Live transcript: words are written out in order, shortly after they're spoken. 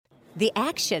The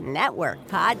Action Network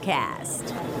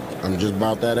Podcast. I'm just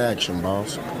about that action,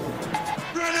 boss. Ready?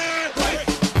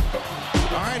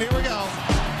 All right, here we go.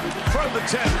 From the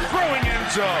 10, throwing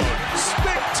end zone.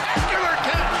 Spectacular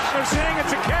catch. They're saying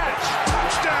it's a catch.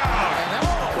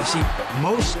 Touchdown. You see,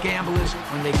 most gamblers,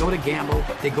 when they go to gamble,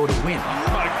 they go to win. Oh,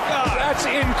 my God. That's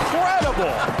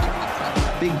incredible.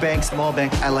 Big bank, small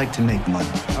bank, I like to make money.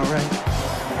 All right?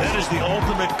 That is the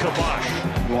ultimate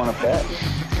kibosh. You want to bet?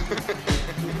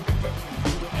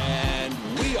 And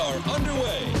we are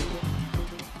underway.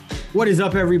 What is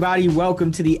up, everybody?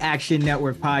 Welcome to the Action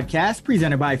Network Podcast,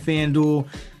 presented by FanDuel.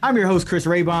 I'm your host, Chris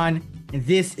Raybon, and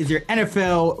this is your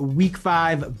NFL Week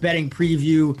 5 betting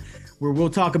preview, where we'll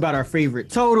talk about our favorite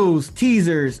totals,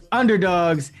 teasers,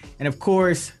 underdogs, and of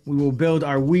course, we will build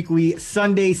our weekly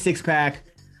Sunday six-pack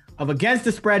of Against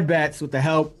the Spread bets with the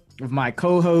help of my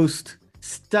co-host,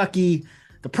 Stucky,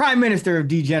 the Prime Minister of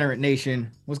Degenerate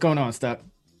Nation. What's going on, Stuck?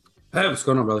 Hey, what's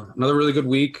going on, brother? Another really good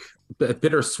week.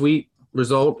 Bittersweet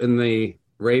result in the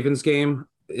Ravens game.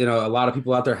 You know, a lot of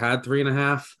people out there had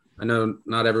 3.5. I know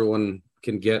not everyone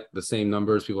can get the same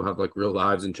numbers. People have like real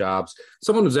lives and jobs.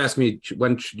 Someone was asking me,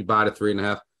 when should you buy to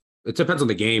 3.5? It depends on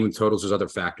the game and totals. There's other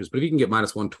factors, but if you can get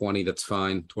minus 120, that's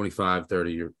fine. 25,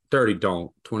 30, you're 30,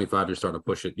 don't. 25, you're starting to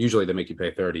push it. Usually they make you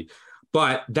pay 30.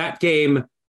 But that game,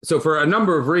 so for a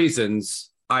number of reasons,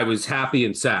 I was happy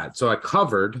and sad. So I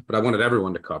covered, but I wanted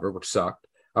everyone to cover, which sucked.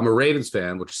 I'm a Ravens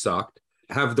fan, which sucked.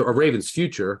 Have a Ravens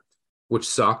future, which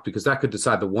sucked because that could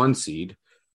decide the 1 seed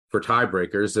for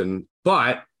tiebreakers.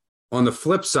 But on the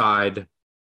flip side,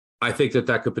 I think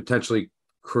that could potentially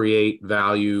create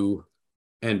value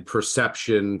and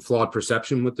flawed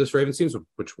perception with this Ravens team,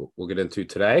 which we'll get into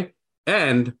today.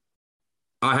 And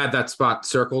I had that spot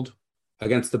circled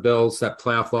against the Bills, that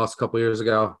playoff loss a couple years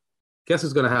ago. Guess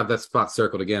who's going to have that spot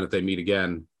circled again if they meet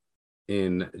again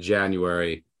in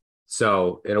January?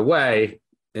 So in a way,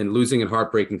 in losing in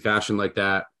heartbreaking fashion like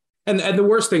that. And the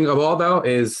worst thing of all, though,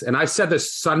 is, and I said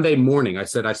this Sunday morning, I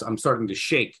said I'm starting to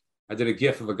shake. I did a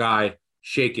GIF of a guy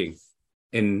shaking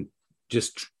in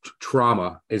just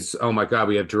trauma. Is, oh my God,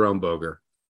 we have Jerome Boger.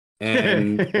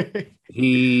 And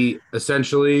he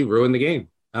essentially ruined the game.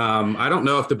 I don't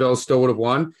know if the Bills still would have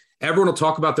won. Everyone will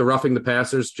talk about the roughing the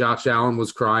passers Josh Allen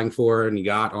was crying for, and he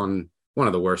got on one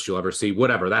of the worst you'll ever see.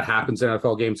 Whatever, that happens in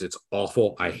NFL games. It's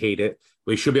awful. I hate it.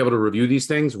 We should be able to review these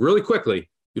things really quickly.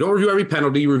 You don't review every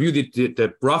penalty. You review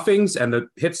the roughings and the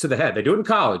hits to the head. They do it in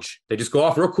college. They just go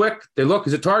off real quick. They look,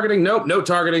 is it targeting? Nope, no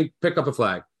targeting. Pick up a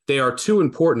flag. They are too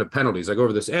important of penalties. I go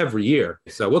over this every year.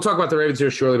 So we'll talk about the Ravens here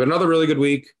shortly, but another really good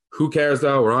week. Who cares,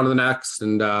 though? We're on to the next.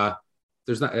 And they're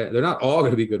not all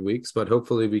going to be good weeks, but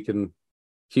hopefully we can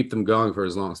keep them going for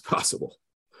as long as possible.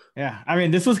 Yeah, I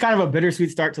mean, this was kind of a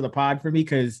bittersweet start to the pod for me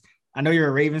because I know you're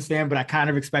a Ravens fan, but I kind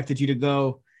of expected you to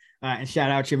go and shout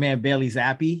out your man Bailey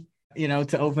Zappi,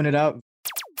 to open it up.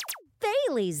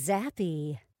 Bailey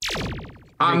Zappi.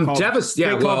 I'm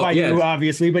devastated. Great call by you,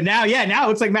 obviously, but now it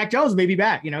looks like Mac Jones may be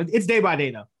back. It's day by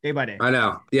day, though. Day by day. I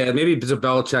know. Yeah, maybe it's a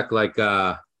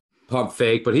Belichick pump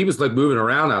fake, but he was like moving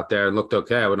around out there and looked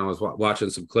okay when I was watching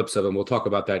some clips of him. We'll talk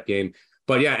about that game.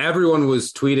 But yeah, everyone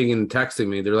was tweeting and texting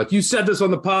me. They're like, you said this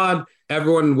on the pod.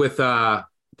 Everyone with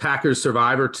Packers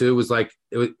Survivor too was like,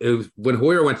 it was when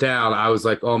Hoyer went down, I was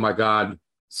like, oh my God,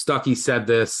 Stucky said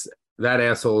this. That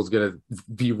asshole is going to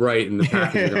be right and the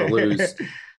Packers are going to lose.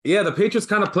 Yeah, the Patriots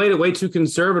kind of played it way too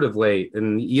conservative late,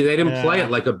 and they didn't play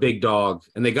it like a big dog.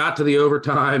 And they got to the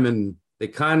overtime, and they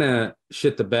kind of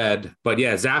shit the bed. But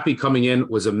yeah, Zappi coming in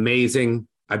was amazing.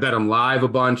 I bet him live a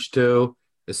bunch too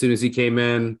as soon as he came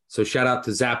in. So shout out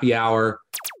to Zappi Hour,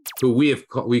 who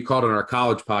we called on our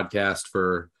college podcast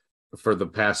for the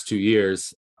past 2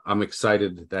 years. I'm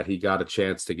excited that he got a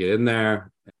chance to get in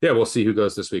there. Yeah, we'll see who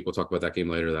goes this week. We'll talk about that game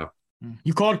later, though.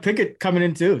 You called Pickett coming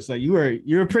in too, so you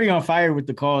were pretty on fire with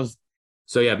the calls.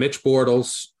 So yeah, Mitch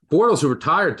Bortles who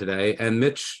retired today, and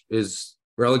Mitch is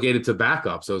relegated to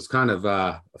backup, so it's kind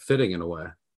of fitting in a way.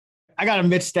 I got a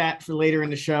Mitch stat for later in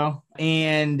the show,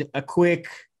 and a quick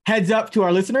heads up to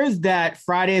our listeners that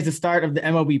Friday is the start of the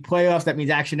MLB playoffs. That means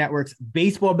Action Network's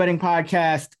baseball betting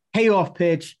podcast, Payoff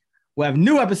Pitch. We'll have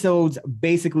new episodes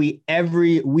basically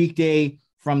every weekday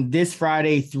from this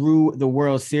Friday through the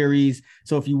World Series.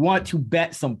 So if you want to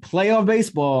bet some playoff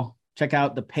baseball, check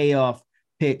out the Payoff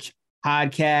Pitch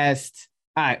podcast.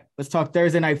 All right, let's talk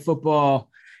Thursday Night Football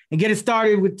and get it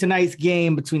started with tonight's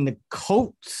game between the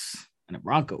Colts and the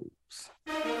Broncos.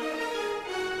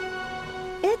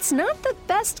 It's not the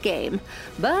best game,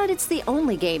 but it's the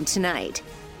only game tonight.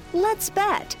 Let's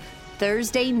bet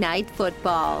Thursday Night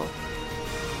Football.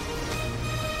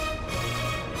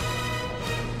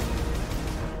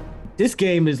 this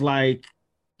game is like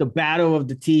the battle of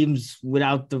the teams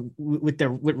with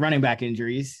running back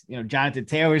injuries. You know, Jonathan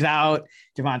Taylor's out.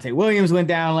 Javonte Williams went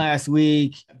down last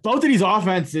week. Both of these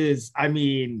offenses, I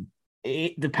mean,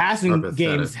 the passing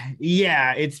games,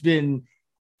 it's been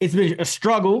a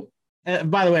struggle.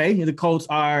 By the way, the Colts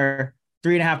are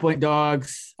 3.5-point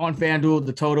dogs on FanDuel.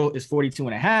 The total is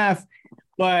 42.5.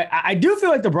 But I do feel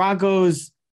like the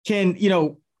Broncos can,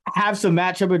 have some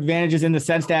matchup advantages in the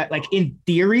sense that, like, in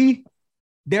theory,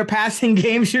 their passing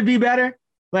game should be better.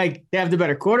 Like, they have the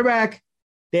better quarterback.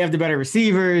 They have the better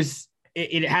receivers.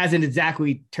 It hasn't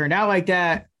exactly turned out like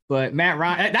that. But Matt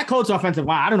Ryan, that Colts offensive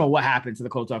line, I don't know what happened to the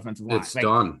Colts offensive line. It's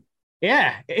done.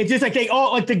 Yeah. It's just like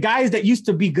the guys that used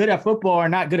to be good at football are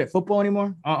not good at football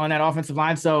anymore on that offensive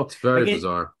line. So it's very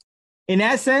bizarre. In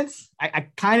that sense, I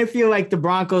kind of feel like the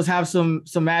Broncos have some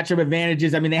matchup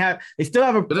advantages. I mean, they still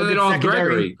have but then they don't have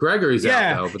Gregory. Gregory's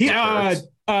out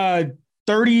though.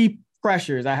 30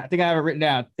 pressures. I think I have it written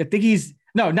down. I think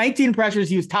 19 pressures.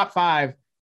 He was top 5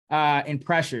 in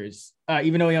pressures,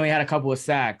 even though he only had a couple of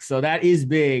sacks. So that is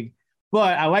big.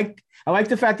 But I like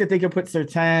the fact that they could put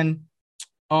Surtain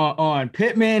on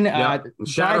Pittman.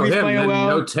 Shadow him, and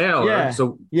no Taylor. Yeah.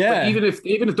 So even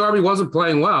if Darby wasn't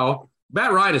playing well,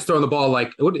 Matt Ryan is throwing the ball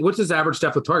like, what's his average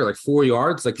depth of target? Like 4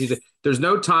 yards? Like there's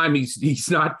no time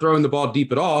he's not throwing the ball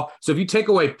deep at all. So if you take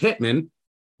away Pittman,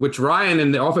 which Ryan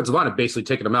and the offensive line have basically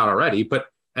taken him out already,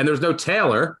 and there's no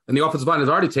Taylor, and the offensive line has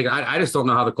already taken. I just don't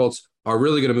know how the Colts are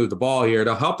really going to move the ball here.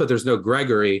 It'll help that there's no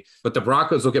Gregory, but the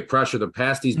Broncos will get pressure. The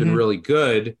pass D's been really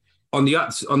good. On the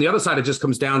other side, it just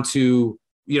comes down to,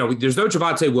 there's no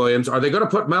Javonte Williams. Are they going to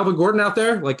put Melvin Gordon out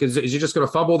there? Like, is he just going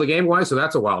to fumble the game away? So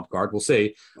that's a wild card. We'll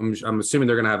see. I'm assuming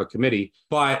they're going to have a committee.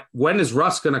 But when is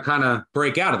Russ going to kind of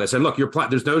break out of this? And look,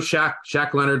 there's no Shaq.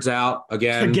 Shaq Leonard's out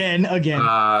again.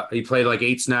 He played like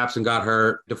 8 snaps and got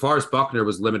hurt. DeForest Buckner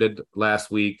was limited last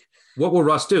week. What will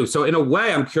Russ do? So in a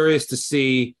way, I'm curious to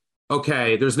see,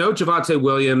 okay, there's no Javonte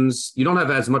Williams. You don't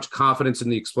have as much confidence in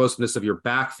the explosiveness of your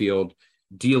backfield.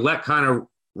 Do you let kind of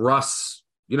Russ,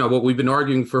 what we've been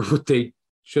arguing for what they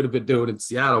should have been doing in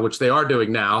Seattle, which they are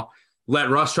doing now, let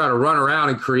Russ try to run around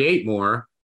and create more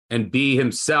and be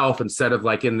himself instead of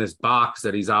like in this box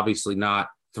that he's obviously not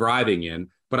thriving in.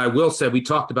 But I will say, we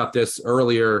talked about this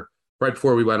earlier, right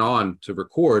before we went on to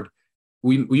record.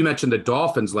 We mentioned the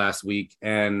Dolphins last week,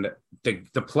 and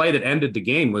the play that ended the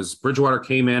game was Bridgewater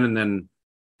came in and then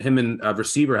him and a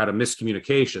receiver had a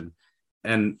miscommunication.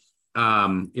 And,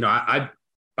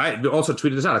 I also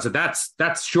tweeted this out. I said,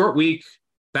 that's short week,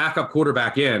 backup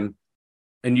quarterback in,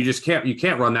 and you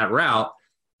can't run that route.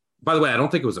 By the way, I don't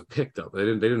think it was a pick though. They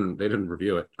didn't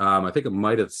review it. I think it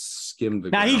might have skimmed the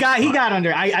ground. He got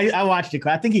under. I watched it.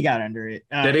 I think he got under it.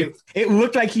 Did he? It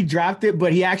looked like he dropped it,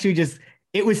 but he actually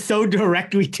it was so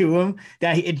directly to him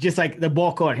that it just like the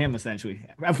ball caught him essentially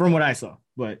from what I saw.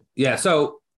 But yeah.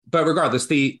 So, but regardless,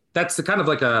 that's the kind of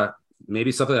like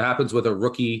maybe something that happens with a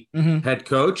rookie head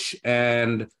coach,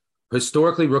 and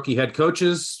historically rookie head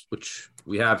coaches, which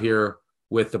we have here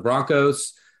with the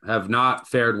Broncos, have not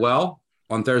fared well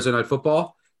on Thursday Night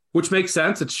Football, which makes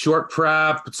sense. It's short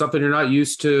prep. It's something you're not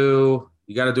used to.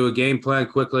 You got to do a game plan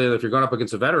quickly. If you're going up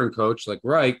against a veteran coach like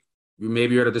Reich,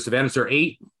 maybe you're at a disadvantage. They're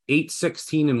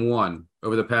 8-16-1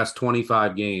 over the past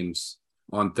 25 games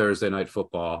on Thursday Night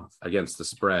Football against the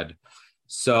spread.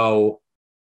 So,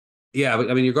 yeah,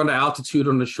 I mean, you're going to altitude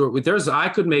on the short week. I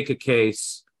could make a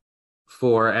case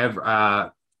for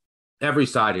every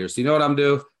side here. So you know what I'm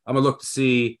doing? I'm going to look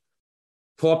to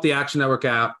pull up the Action Network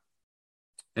app,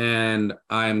 and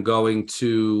I'm going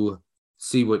to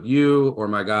see what you or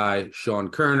my guy, Sean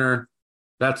Kerner,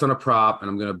 that's on a prop, and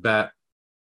I'm going to bet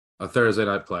a Thursday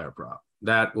night player prop.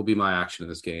 That will be my action in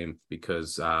this game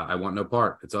because I want no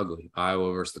part. It's ugly.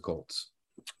 Iowa versus the Colts.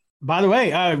 By the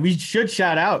way, we should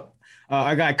shout out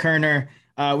our guy Kerner.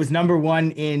 Was number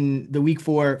 1 in the week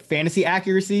 4 fantasy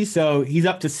accuracy. So he's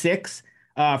up to 6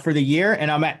 for the year,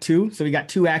 and I'm at 2. So we got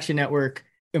 2 Action Network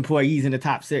employees in the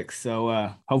top 6.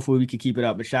 So hopefully we can keep it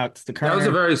up. But shout out to Kerner. That was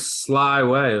a very sly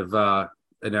way of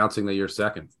announcing that you're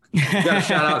second. You got to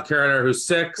shout out Kerner, who's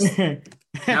 6.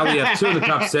 Now we have 2 in the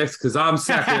top 6 because I'm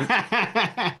second.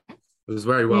 It was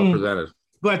very well presented.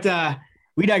 But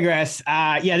we digress.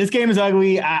 This game is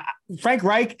ugly. Frank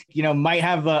Reich, might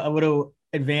have a little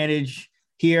advantage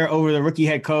here over the rookie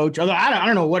head coach. Although I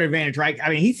don't know what advantage, right? I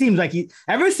mean, he seems like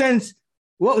ever since,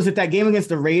 what was it, that game against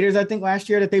the Raiders, I think last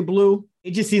year that they blew,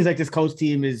 it just seems like this coach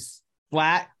team is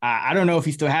flat. I don't know if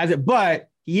he still has it, but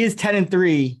he is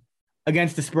 10-3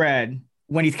 against the spread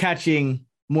when he's catching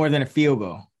more than a field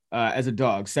goal as a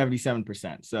dog,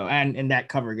 77%. So, and that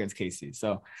cover against KC.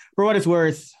 So for what it's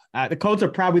worth, The Colts are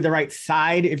probably the right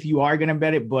side if you are going to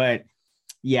bet it, but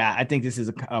yeah, I think this is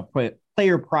a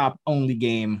player prop only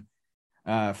game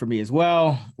for me as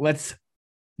well. Let's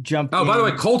jump. By the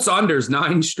way, Colts unders,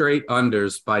 9 straight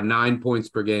unders by 9 points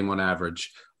per game on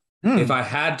average. If I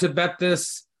had to bet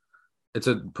this, it's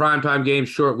a primetime game,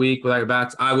 short week without your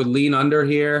bats. I would lean under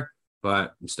here,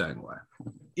 but I'm staying away.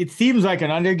 It seems like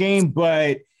an under game,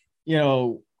 but,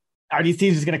 are these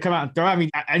teams just going to come out and throw? I mean,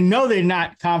 I know they're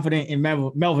not confident in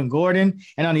Melvin Gordon.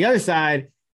 And on the other side,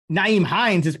 Nyheim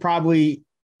Hines is probably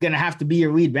going to have to be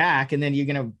your lead back. And then you're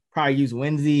going to probably use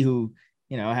Lindsey, who,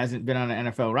 hasn't been on an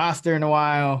NFL roster in a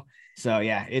while. So,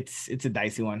 yeah, it's a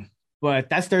dicey one. But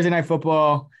that's Thursday Night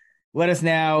Football. Let us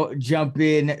now jump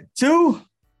in to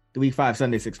the Week 5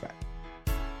 Sunday six-pack.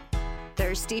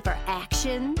 Thirsty for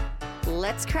action?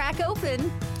 Let's crack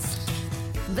open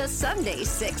the Sunday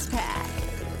six-pack.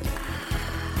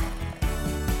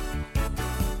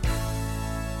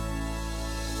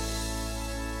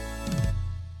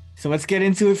 So let's get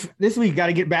into it this week. Got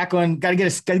to get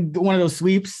one of those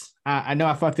sweeps. I know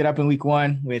I fucked it up in week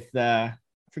 1 with, I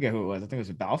forget who it was. I think it was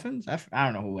the Dolphins. I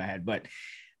don't know who I had, but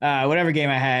whatever game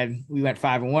I had, we went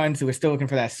 5-1. So we're still looking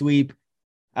for that sweep.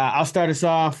 I'll start us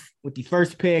off with the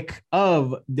first pick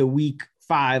of the Week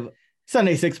 5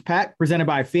 Sunday six-pack presented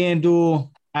by FanDuel.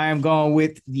 I am going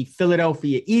with the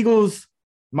Philadelphia Eagles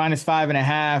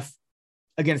 -5.5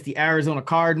 against the Arizona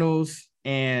Cardinals.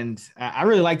 And I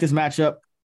really like this matchup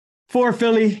for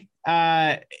Philly.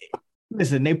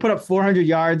 Listen, they put up 400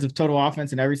 yards of total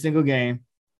offense in every single game.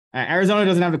 Arizona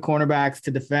doesn't have the cornerbacks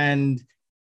to defend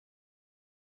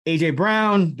A.J.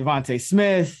 Brown, Devontae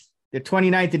Smith. They're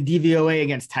 29th in DVOA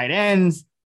against tight ends,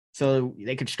 so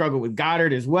they could struggle with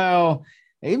Goddard as well.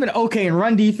 They're even okay in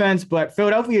run defense, but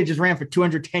Philadelphia just ran for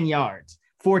 210 yards,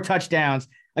 4 touchdowns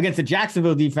against the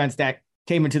Jacksonville defense that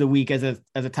came into the week as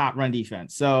a top run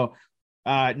defense. So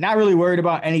not really worried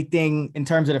about anything in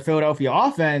terms of the Philadelphia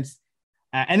offense.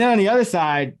 And then on the other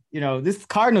side, this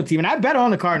Cardinal team, and I bet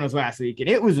on the Cardinals last week, and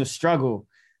it was a struggle.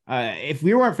 If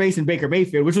we weren't facing Baker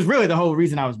Mayfield, which was really the whole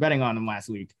reason I was betting on them last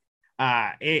week,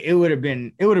 it would have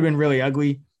been really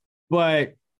ugly.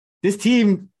 But this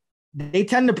team, they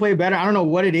tend to play better. I don't know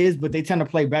what it is, but they tend to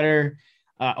play better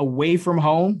away from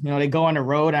home. They go on the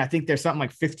road. I think there's something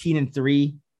like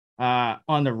 15-3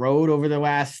 on the road over the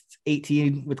last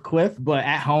 18 with Cliff, but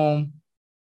at home,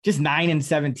 just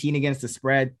 9-17 against the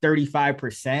spread,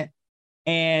 35%.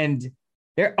 And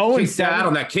they're 0-7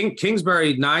 on that.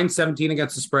 Kingsbury 9-17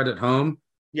 against the spread at home.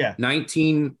 Yeah.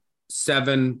 19-7-2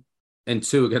 against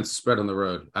the spread on the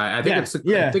road. I think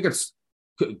it's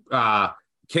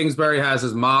Kingsbury has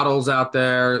his models out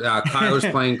there. Kyler's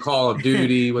playing Call of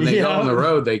Duty. When they go on the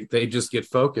road, they just get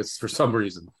focused for some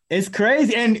reason. It's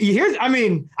crazy. And I'm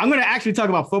going to actually talk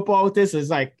about football with this.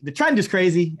 It's like the trend is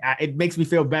crazy. It makes me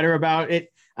feel better about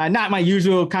it. Not my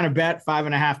usual kind of bet,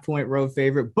 5.5 point road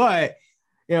favorite. But,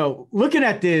 looking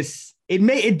at this,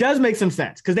 it does make some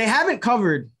sense because they haven't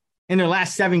covered in their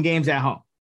last 7 games at home.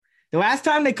 The last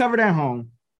time they covered at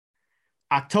home,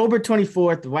 October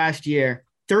 24th of last year,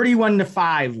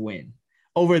 31-5 win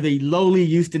over the lowly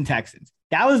Houston Texans.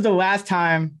 That was the last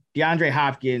time DeAndre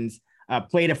Hopkins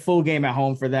played a full game at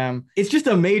home for them. It's just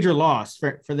a major loss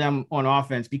for them on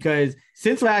offense because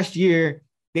since last year,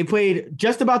 they played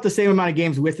just about the same amount of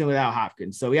games with and without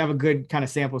Hopkins. So we have a good kind of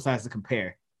sample size to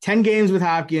compare. 10 games with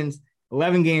Hopkins,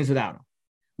 11 games without him.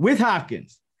 With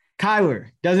Hopkins,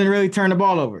 Kyler doesn't really turn the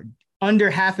ball over. Under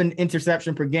half an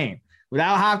interception per game.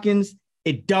 Without Hopkins,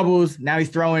 it doubles. Now he's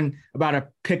throwing about a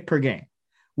pick per game.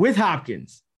 With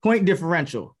Hopkins, point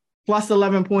differential, plus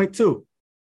 11.2.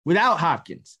 Without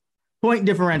Hopkins, point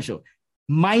differential,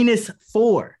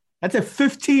 -4. That's a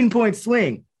 15-point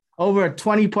swing over a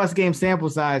 20-plus game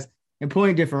sample size and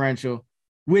point differential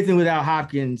with and without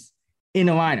Hopkins in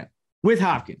the lineup. With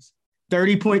Hopkins,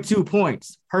 30.2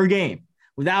 points per game.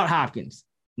 Without Hopkins,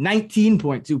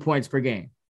 19.2 points per game.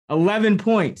 11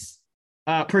 points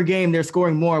per game. They're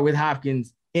scoring more with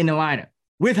Hopkins in the lineup.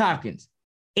 With Hopkins,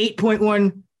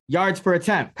 8.1 yards per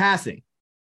attempt passing.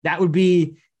 That would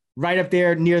be right up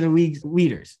there near the league's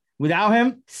leaders. Without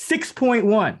him,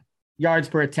 6.1 yards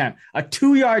per attempt, a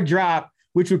 2-yard drop,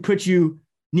 which would put you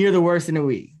near the worst in the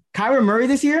league. Kyler Murray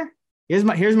this year,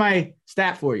 here's my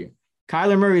stat for you.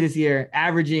 Kyler Murray this year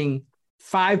averaging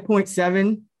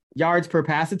 5.7 yards per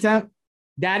pass attempt.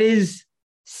 That is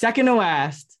second to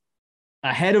last,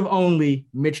 ahead of only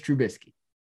Mitch Trubisky.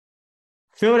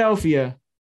 Philadelphia,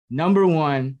 number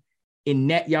 1 in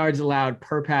net yards allowed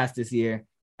per pass this year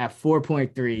at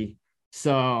 4.3.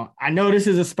 So I know this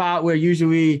is a spot where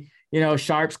usually,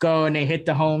 sharps go and they hit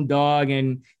the home dog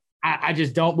and, I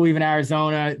just don't believe in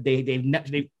Arizona.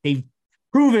 They've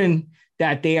proven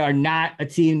that they are not a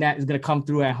team that is going to come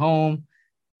through at home.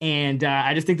 And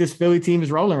I just think this Philly team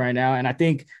is rolling right now. And I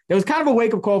think there was kind of a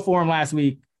wake-up call for them last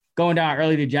week, going down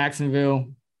early to Jacksonville.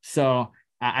 So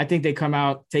I think they come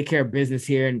out, take care of business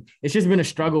here. And it's just been a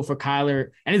struggle for Kyler.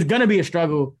 And it's going to be a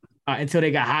struggle until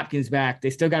they got Hopkins back. They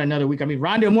still got another week. I mean,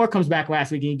 Rondale Moore comes back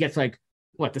last week and he gets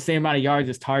the same amount of yards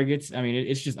as targets. I mean,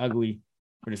 it's just ugly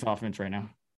for this offense right now.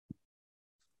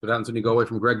 What happens when you go away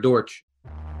from Greg Dortch?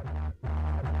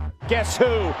 Guess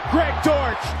who? Greg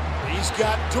Dortch. He's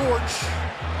got Dortch.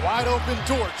 Wide open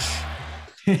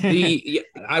Dortch.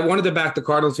 I wanted to back the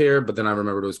Cardinals here, but then I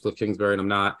remembered it was Cliff Kingsbury, and I'm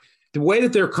not. The way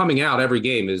that they're coming out every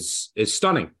game is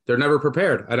stunning. They're never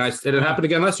prepared, and it happened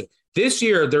again last year. This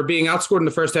year, they're being outscored in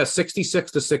the first half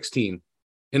 66-16.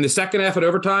 In the second half at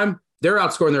overtime, they're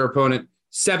outscoring their opponent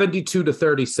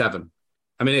 72-37.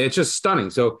 I mean, it's just stunning.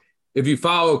 So if you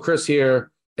follow Chris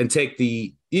here and take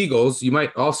the Eagles, you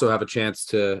might also have a chance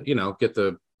to, get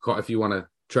if you want to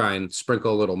try and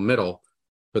sprinkle a little middle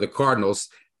for the Cardinals.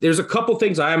 There's a couple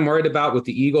things I am worried about with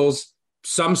the Eagles.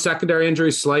 Some secondary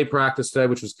injuries, Slay practiced today,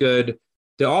 which was good.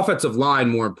 The offensive line,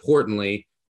 more importantly,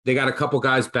 they got a couple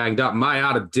guys banged up.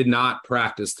 Mailata did not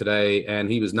practice today,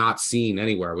 and he was not seen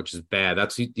anywhere, which is bad.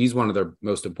 He's one of their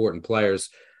most important players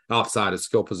outside of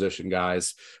skill position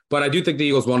guys. But I do think the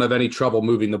Eagles won't have any trouble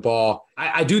moving the ball.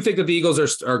 I do think that the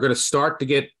Eagles are going to start to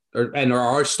get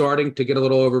are starting to get a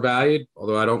little overvalued,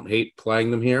 although I don't hate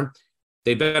playing them here.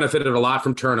 They benefited a lot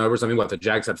from turnovers. I mean, the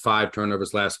Jags had 5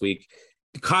 turnovers last week.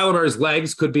 Kyler Murray's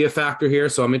legs could be a factor here.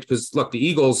 So, because look, the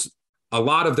Eagles, a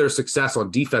lot of their success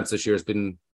on defense this year has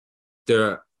been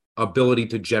their ability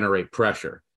to generate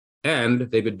pressure. And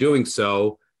they've been doing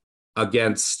so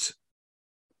against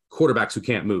quarterbacks who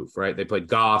can't move, right? They played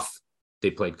Goff, they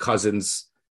played Cousins,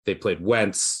 they played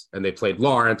Wentz, and they played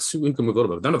Lawrence, who can move a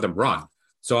little bit. None of them run.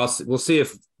 So we'll see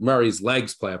if Murray's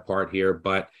legs play a part here.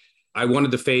 But I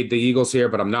wanted to fade the Eagles here,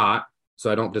 but I'm not.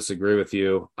 So I don't disagree with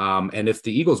you. And if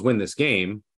the Eagles win this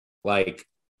game,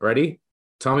 ready?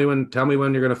 Tell me when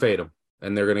you're going to fade them,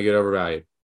 and they're going to get overvalued.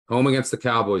 Home against the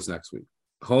Cowboys next week.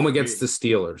 Home against the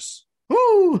Steelers.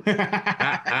 Woo!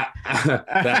 That's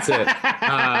it.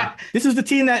 This was the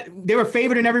team that they were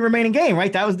favored in every remaining game,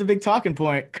 right? That was the big talking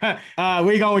point. Where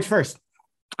are you going with first?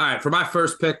 All right, for my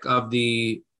first pick of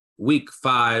the Week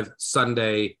 5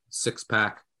 Sunday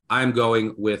 6-pack, I'm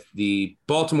going with the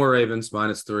Baltimore Ravens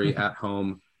 -3 at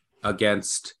home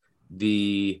against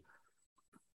the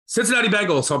Cincinnati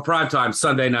Bengals on primetime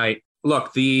Sunday night.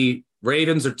 Look, the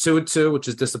Ravens are 2-2, which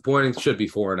is disappointing. Should be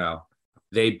 4-0.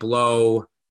 They blow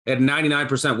at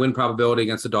 99% win probability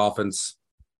against the Dolphins.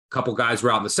 A couple guys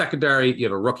were out in the secondary. You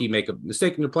have a rookie make a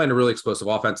mistake, and you're playing a really explosive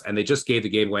offense, and they just gave the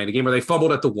game away in a game where they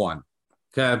fumbled at the 1.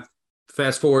 Okay,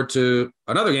 fast forward to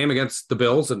another game against the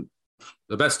Bills, and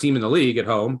the best team in the league at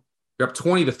home. You're up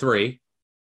 20-3.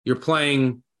 You're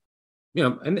playing,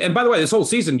 and by the way, this whole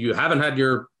season, you haven't had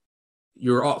your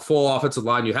full offensive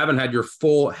line. You haven't had your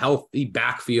full healthy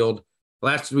backfield.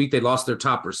 Last week, they lost their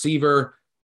top receiver.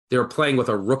 They were playing with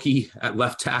a rookie at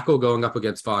left tackle going up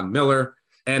against Von Miller,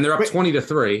 and they're up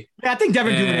 20-3. Yeah, I think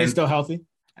Devin Duvernay is still healthy.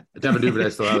 Devin Duvernay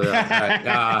is still healthy.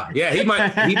 Yeah, he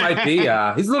might be.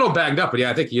 He's a little banged up, but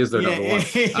yeah, I think he is their number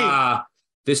one.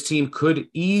 This team could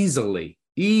easily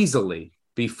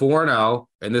be 4-0,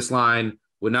 and this line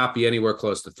would not be anywhere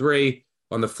close to 3.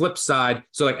 On the flip side,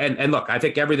 so and look, I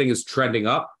think everything is trending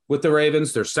up with the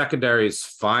Ravens. Their secondary is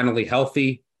finally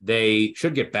healthy. They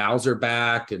should get Bowser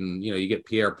back, and you get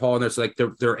Pierre-Paul in there. So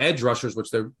their edge rushers,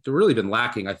 which they've really been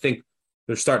lacking, I think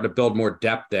they're starting to build more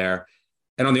depth there.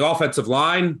 And on the offensive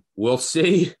line, we'll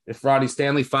see if Ronnie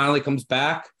Stanley finally comes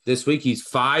back this week. He's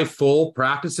 5 full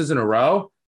practices in a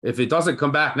row. If it doesn't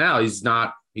come back now,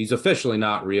 he's officially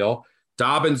not real.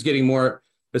 Dobbins getting more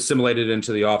assimilated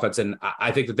into the offense, and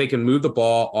I think that they can move the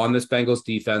ball on this Bengals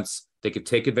defense. They could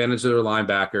take advantage of their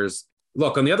linebackers.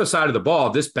 Look, on the other side of the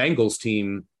ball, this Bengals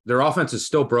team, their offense is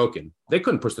still broken. They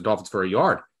couldn't push the Dolphins for a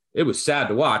yard. It was sad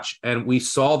to watch, and we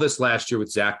saw this last year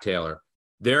with Zach Taylor.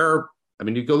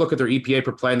 You go look at their EPA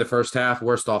per play in the first half,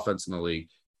 worst offense in the league.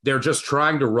 They're just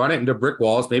trying to run it into brick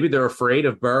walls. Maybe they're afraid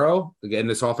of Burrow, again,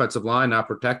 this offensive line, not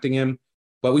protecting him.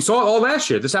 But we saw it all last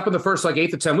year. This happened the first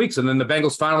 8 to 10 weeks, and then the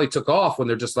Bengals finally took off when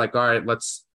they're just all right,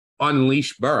 let's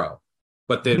unleash Burrow.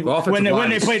 But the offensive when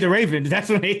they played the Ravens, that's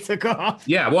when they took off.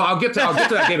 Yeah, well, I'll get to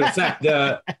that game in a sec.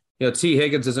 T.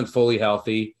 Higgins isn't fully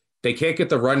healthy. They can't get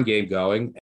the run game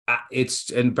going.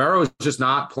 And Burrow is just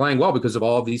not playing well because of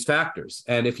all of these factors.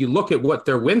 And if you look at what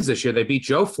their wins this year, they beat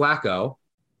Joe Flacco,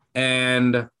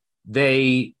 and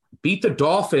they beat the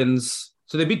Dolphins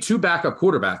So they beat 2 backup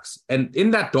quarterbacks. And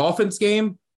in that Dolphins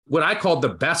game, what I called the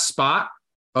best spot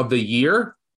of the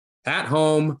year, at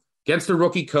home, against the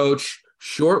rookie coach,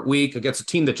 short week, against a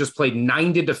team that just played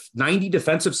 90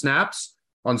 defensive snaps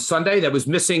on Sunday, that was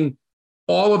missing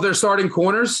all of their starting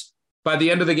corners by the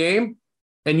end of the game,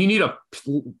 and you need a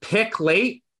pick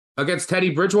late against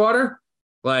Teddy Bridgewater,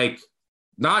 like,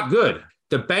 not good.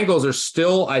 The Bengals are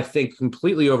still, I think,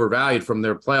 completely overvalued from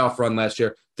their playoff run last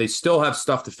year. They still have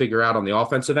stuff to figure out on the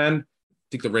offensive end. I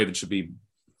think the Ravens should be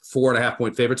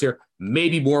 4.5-point favorites here,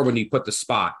 maybe more when you put the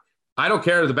spot. I don't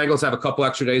care if the Bengals have a couple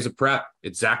extra days of prep.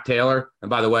 It's Zach Taylor. And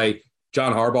by the way,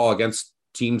 John Harbaugh against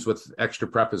teams with extra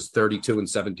prep is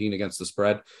 32-17 against the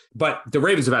spread. But the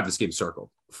Ravens have had this game circled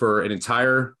for an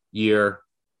entire year.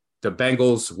 The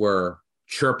Bengals were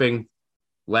chirping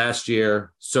last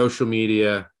year, social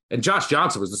media, and Josh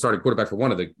Johnson was the starting quarterback for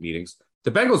one of the meetings.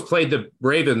 The Bengals played the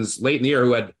Ravens late in the year,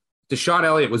 who had Deshaun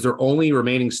Elliott was their only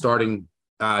remaining starting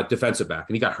defensive back,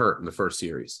 and he got hurt in the first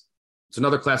series. It's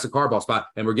another classic Harbaugh spot,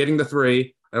 and we're getting the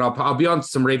 3, and I'll be on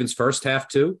some Ravens first half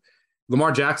too.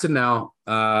 Lamar Jackson now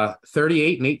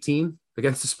 38-18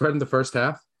 against the spread in the first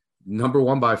half, number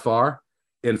 1 by far,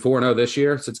 and 4-0 this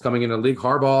year since coming into the league.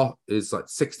 Harbaugh is like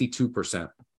 62%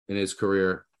 in his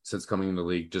career since coming into the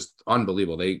league. Just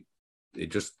unbelievable. They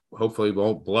just hopefully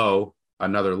won't blow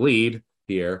another lead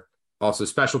here. Also,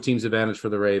 special teams advantage for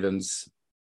the Ravens.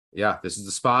 Yeah, this is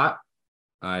the spot.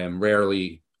 I am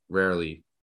rarely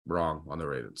wrong on the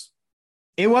Ravens.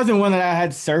 It wasn't one that I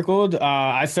had circled.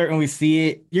 I certainly see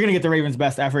it. You're going to get the Ravens'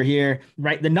 best effort here,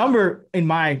 right? The number in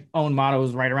my own model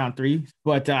is right around 3,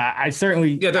 but I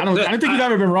certainly, I don't think you've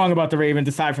ever been wrong about the Ravens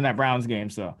aside from that Browns game.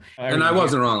 So, and I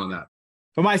wasn't wrong on that.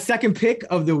 For my second pick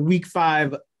of the Week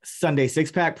 5 Sunday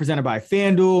 6-pack presented by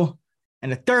FanDuel,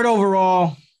 and the third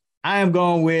overall, I am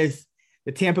going with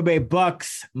the Tampa Bay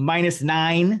Bucks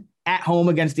 -9 at home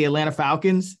against the Atlanta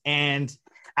Falcons. And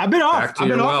I've been off.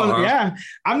 Yeah.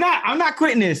 I'm not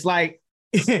quitting this. Like,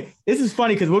 this is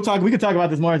funny because we could talk about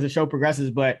this more as the show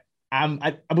progresses, but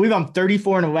I believe I'm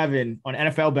 34-11 on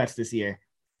NFL bets this year.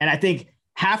 And I think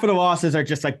half of the losses are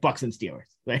just like Bucks and Steelers.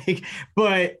 Like,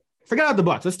 but forget about the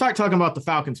Bucks. Let's start talking about the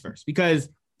Falcons first, because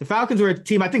the Falcons were a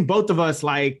team I think both of us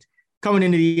liked coming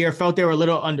into the year, felt they were a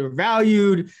little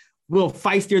undervalued, a little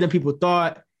feistier than people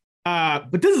thought.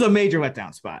 But this is a major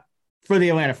letdown spot for the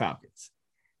Atlanta Falcons.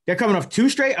 They're coming off 2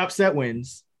 straight upset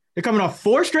wins. They're coming off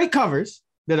 4 straight covers.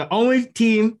 They're the only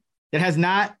team that has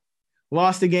not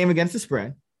lost a game against the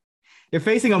spread. They're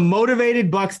facing a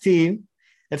motivated Bucs team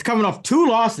that's coming off 2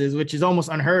 losses, which is almost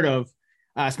unheard of,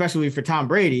 especially for Tom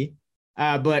Brady.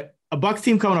 But a Bucs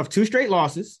team coming off 2 straight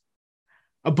losses,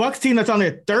 a Bucs team that's on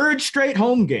their 3rd straight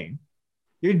home game.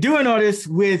 You're doing all this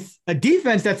with a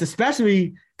defense that's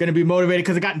especially going to be motivated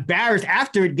because it got embarrassed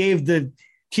after it gave the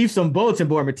Chiefs some bulletin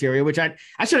board material, which I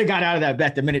should have got out of that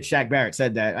bet the minute Shaq Barrett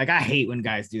said that. Like, I hate when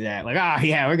guys do that. Like, oh,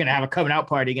 yeah, we're going to have a coming out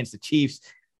party against the Chiefs.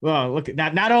 Well, look,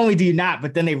 not only do you not,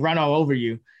 but then they run all over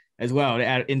you as well to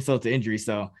add insult to injury.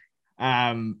 So,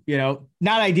 not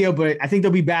ideal, but I think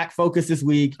they'll be back focused this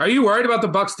week. Are you worried about the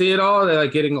Bucs D at all? Are they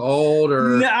like getting old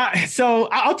or? Nah, so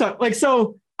I'll talk. Like,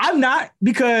 so I'm not,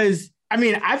 because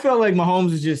I felt like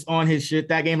Mahomes was just on his shit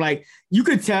that game. Like, you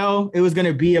could tell it was going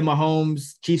to be a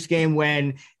Mahomes Chiefs game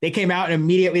when they came out and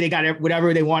immediately they got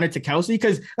whatever they wanted to Kelce.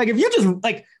 Because, like, if you just,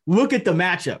 like, look at the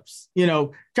matchups,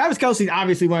 Travis Kelce is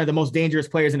obviously one of the most dangerous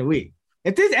players in the league.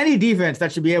 If there's any defense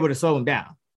that should be able to slow him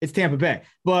down, it's Tampa Bay.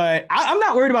 But I'm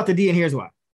not worried about the D, and here's why.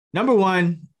 Number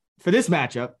one, for this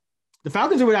matchup, the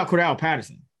Falcons are without Cordell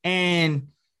Patterson. And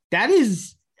that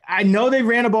is... I know they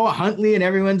ran a ball at Huntley and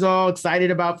everyone's all excited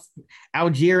about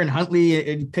Algier and Huntley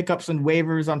and pick up some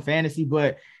waivers on fantasy,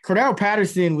 but Cordell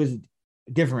Patterson was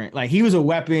different. Like, he was a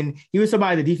weapon. He was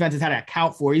somebody the defenses had to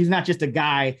account for. He's not just a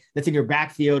guy that's in your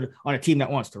backfield on a team that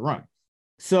wants to run.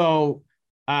 So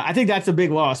I think that's a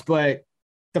big loss, but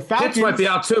the Falcons Pitts might be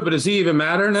out too, but does he even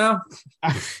matter now?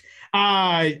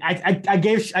 I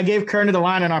gave Kerner the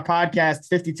line on our podcast,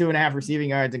 52.5 receiving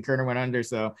yards, and Kerner went under.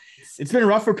 So it's been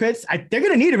rough for Pitts. They're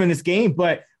going to need him in this game.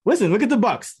 But listen, look at the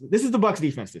Bucs. This is the Bucs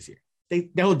defense this year. They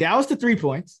hold Dallas to 3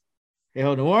 points. They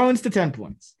hold New Orleans to 10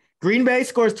 points. Green Bay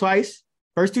scores twice,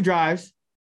 first 2 drives.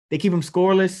 They keep them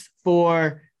scoreless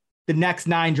for the next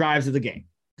 9 drives of the game,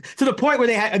 to the point where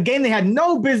they had a game they had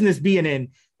no business being in.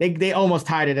 They almost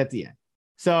tied it at the end.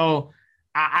 So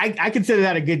I consider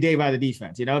that a good day by the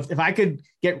defense. If I could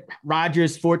get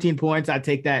Rodgers 14 points, I'd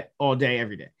take that all day,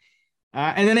 every day.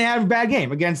 And then they have a bad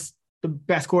game against the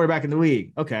best quarterback in the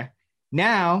league. Okay.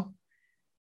 Now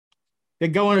they're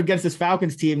going against this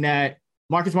Falcons team that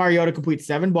Marcus Mariota completed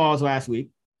 7 balls last week.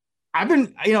 I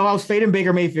was fading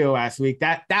Baker Mayfield last week.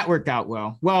 That worked out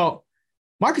well. Well,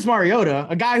 Marcus Mariota,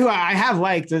 a guy who I have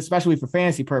liked, especially for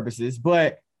fantasy purposes,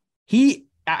 but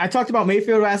I talked about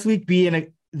Mayfield last week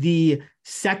being the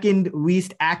second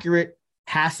least accurate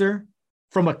passer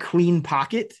from a clean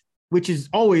pocket, which is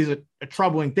always a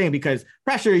troubling thing because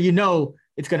pressure,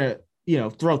 it's going to,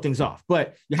 throw things off,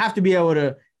 but you have to be able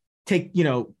to take,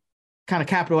 kind of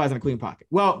capitalize on a clean pocket.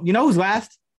 Well, who's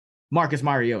last? Marcus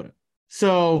Mariota.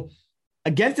 So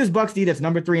against this Bucs D that's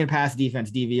number 3 in pass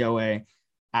defense, DVOA,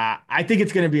 I think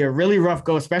it's going to be a really rough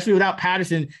go, especially without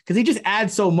Patterson, because he just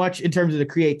adds so much in terms of the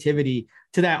creativity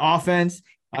to that offense.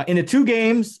 In the 2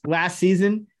 games last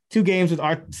season, 2 games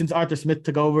since Arthur Smith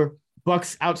took over,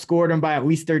 Bucs outscored him by at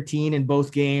least 13 in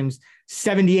both games.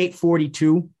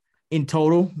 78-42 in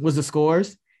total was the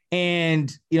scores.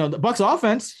 And, the Bucs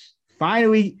offense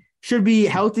finally should be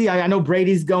healthy. I know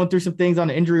Brady's going through some things on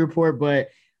the injury report, but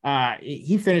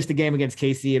he finished the game against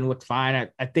KC and looked fine.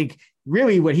 I think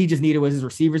really what he just needed was his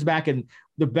receivers back. And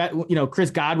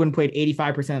Chris Godwin played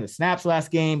 85% of the snaps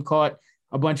last game, caught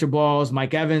a bunch of balls.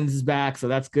 Mike Evans is back, so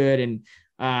that's good. And,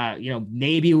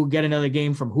 maybe we'll get another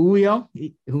game from Julio.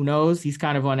 Who knows? He's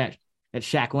kind of on that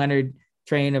Shaq Leonard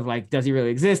train of like, does he really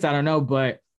exist? I don't know.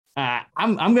 But I'm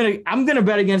gonna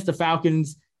bet against the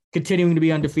Falcons continuing to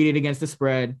be undefeated against the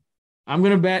spread. I'm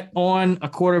gonna bet on a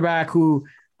quarterback who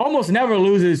almost never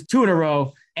loses 2 in a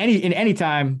row in any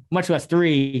time, much less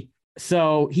 3.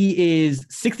 So he is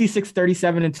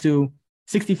 66-37-2,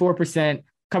 64%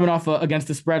 coming off against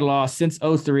the spread loss since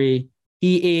 2003.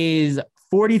 He is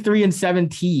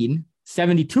 43-17,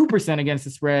 72% against the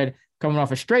spread coming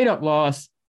off a straight up loss.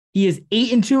 He is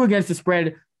 8-2 against the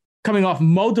spread coming off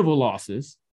multiple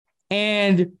losses.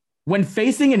 And when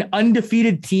facing an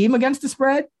undefeated team against the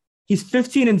spread, he's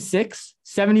 15-6,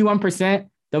 71%,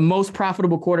 the most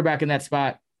profitable quarterback in that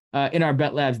spot in our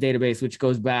Bet Labs database, which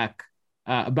goes back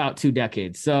about 2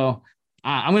 decades. So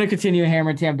I'm going to continue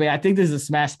hammering Tampa Bay. I think this is a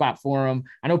smash spot for him.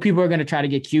 I know people are going to try to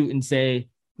get cute and say,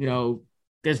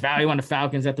 there's value on the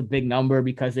Falcons at the big number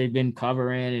because they've been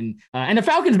covering. And the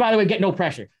Falcons, by the way, get no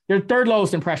pressure. They're 3rd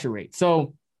lowest in pressure rate.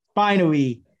 So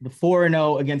finally, the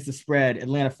 4-0 against the spread,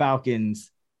 Atlanta Falcons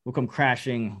will come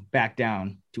crashing back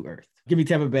down to earth. Give me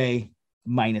Tampa Bay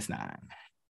 -9.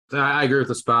 I agree with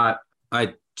the spot.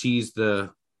 I teased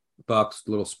the Bucs,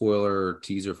 little spoiler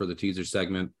teaser for the teaser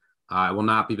segment. I will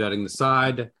not be betting the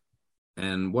side.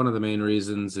 And one of the main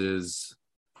reasons is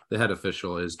the head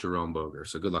official is Jerome Boger.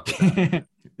 So good luck with that.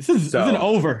 This is an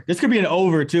over. This could be an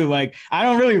over too. Like, I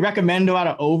don't really recommend a lot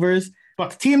of overs,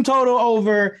 but team total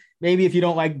over. Maybe if you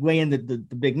don't like laying the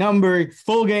big number,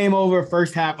 full game over,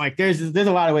 first half. Like there's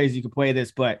a lot of ways you could play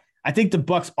this, but I think the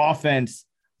Bucs offense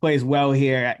plays well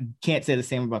here. I can't say the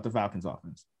same about the Falcons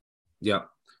offense. Yep.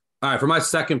 All right. For my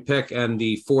second pick and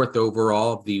the 4th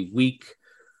overall of the week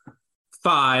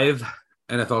 5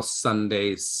 NFL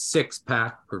Sunday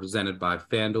 6-pack presented by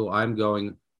FanDuel, I'm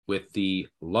going with the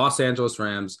Los Angeles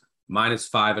Rams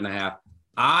 -5.5.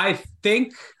 I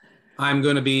think I'm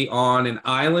going to be on an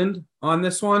island on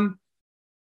this one.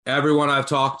 Everyone I've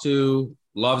talked to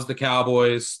loves the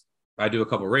Cowboys. I do a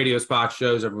couple of radio spot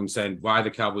shows. Everyone's saying, why are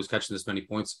the Cowboys catching this many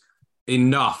points?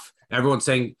 Enough. Everyone's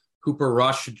saying Cooper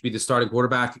Rush should be the starting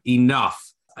quarterback. Enough.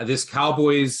 This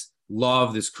Cowboys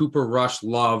love, this Cooper Rush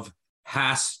love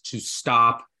has to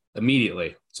stop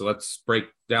immediately. So let's break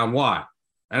down why.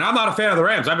 And I'm not a fan of the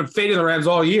Rams. I've been fading the Rams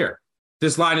all year.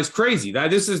 This line is crazy.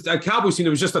 This is a Cowboys team that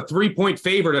was just a 3-point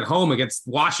favorite at home against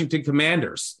Washington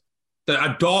Commanders.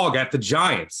 A dog at the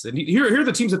Giants. And here are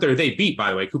the teams that they beat,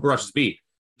 by the way. Cooper Rush is beat.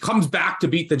 Comes back to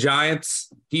beat the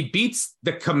Giants. He beats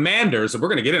the Commanders, and we're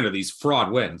going to get into these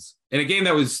fraud wins. In a game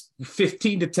that was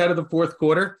 15-10 of the 4th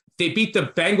quarter, they beat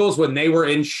the Bengals when they were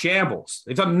in shambles.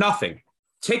 They've done nothing.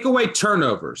 Take away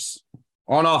turnovers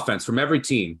on offense from every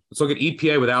team. Let's look at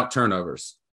EPA without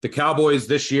turnovers. The Cowboys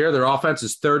this year, their offense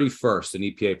is 31st in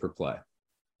EPA per play.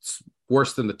 It's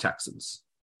worse than the Texans.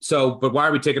 So, but why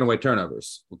are we taking away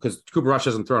turnovers? Because Cooper Rush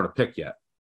hasn't thrown a pick yet.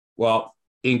 Well,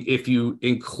 if you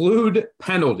include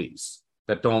penalties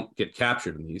that don't get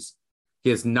captured in these, he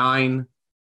has 9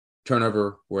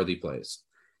 turnover-worthy plays.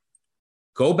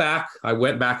 Go back. I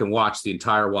went back and watched the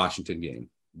entire Washington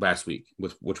game last week,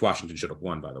 which Washington should have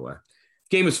won, by the way.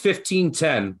 Game was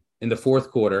 15-10 in the 4th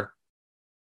quarter.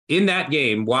 In that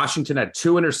game, Washington had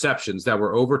 2 interceptions that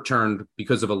were overturned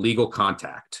because of illegal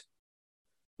contact.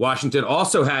 Washington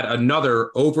also had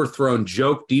another overthrown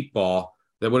joke deep ball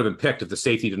that would have been picked if the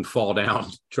safety didn't fall down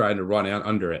trying to run out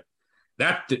under it.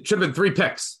 That should have been 3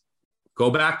 picks. Go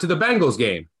back to the Bengals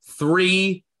game.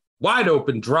 3 wide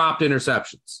open dropped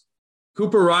interceptions.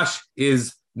 Cooper Rush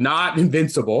is not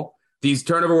invincible. These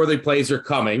turnover-worthy plays are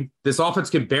coming. This offense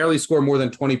can barely score more than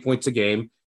 20 points a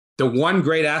game. The one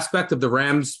great aspect of the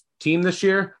Rams team this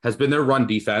year has been their run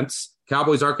defense.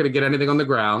 Cowboys aren't going to get anything on the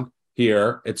ground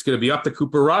here. It's going to be up to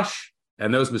Cooper Rush,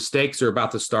 and those mistakes are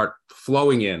about to start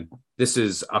flowing in. This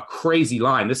is a crazy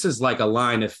line. This is like a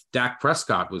line if Dak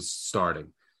Prescott was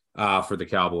starting for the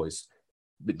Cowboys.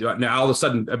 But now all of a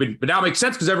sudden, but now it makes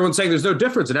sense because everyone's saying there's no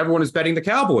difference and everyone is betting the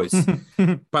Cowboys.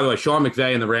 By the way, Sean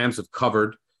McVay and the Rams have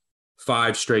covered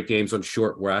 5 straight games on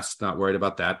short rest. Not worried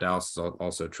about that. Dallas is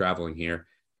also traveling here.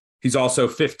 He's also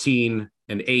 15-8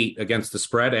 against the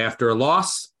spread after a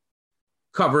loss,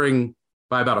 covering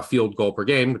by about a field goal per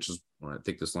game, which is, I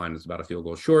think this line is about a field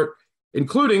goal short,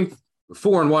 including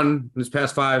 4-1 in his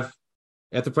past 5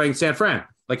 after playing San Fran.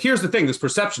 Like, here's the thing, this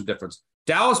perception difference.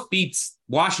 Dallas beats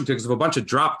Washington because of a bunch of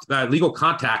dropped legal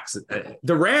contacts.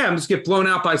 The Rams get blown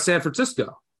out by San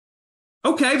Francisco.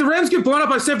 Okay, the Rams get blown out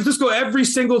by San Francisco every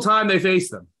single time they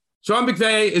face them. Sean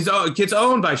McVay gets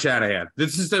owned by Shanahan.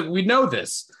 We know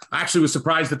this. I actually was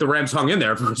surprised that the Rams hung in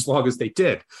there for as long as they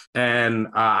did. And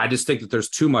I just think that there's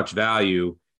too much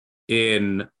value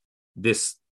in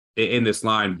this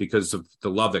line because of the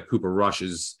love that Cooper Rush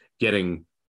is getting,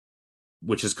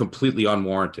 which is completely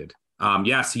unwarranted.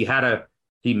 Yes,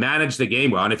 he managed the game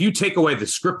well. And if you take away the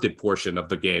scripted portion of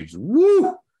the games,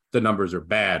 the numbers are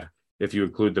bad. If you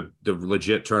include the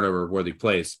legit turnover-worthy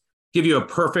plays. Give you a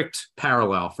perfect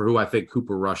parallel for who I think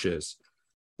Cooper Rush is.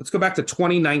 Let's go back to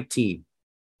 2019.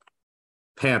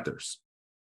 Panthers.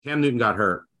 Cam Newton got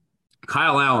hurt.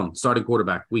 Kyle Allen, starting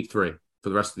quarterback, week 3 for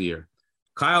the rest of the year.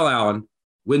 Kyle Allen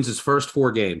wins his first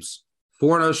 4 games.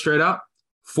 4-0 straight up,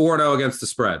 4-0 against the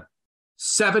spread.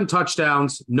 7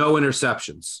 touchdowns, no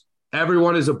interceptions.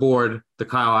 Everyone is aboard the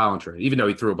Kyle Allen train, even though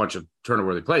he threw a bunch of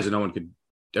turnover-worthy plays and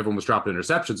everyone was dropping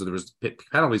interceptions and there was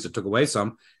penalties that took away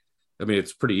some. I mean,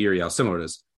 it's pretty eerie how similar it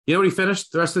is. You know what he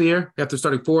finished the rest of the year after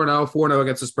starting 4-0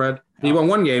 against the spread? He won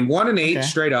 1 game, 1-8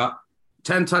 straight up,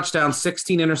 10 touchdowns,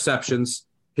 16 interceptions.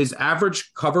 His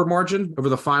average cover margin over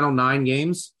the final 9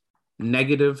 games,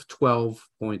 -12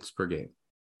 points per game.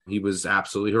 He was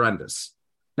absolutely horrendous.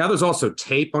 Now there's also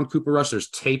tape on Cooper Rush. There's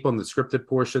tape on the scripted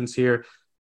portions here.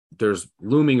 There's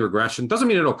looming regression. Doesn't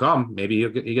mean it'll come. Maybe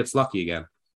he gets lucky again.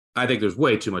 I think there's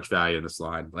way too much value in this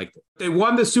line. Like, they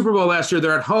won the Super Bowl last year.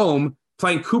 They're at home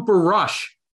playing Cooper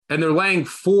Rush, and they're laying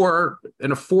 4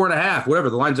 and a 4.5, whatever.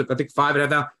 The line's up, I think 5.5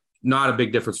 now. Not a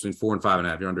big difference between 4 and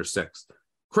 5.5. You're under 6.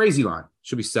 Crazy line.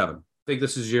 Should be 7. I think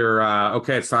this is your,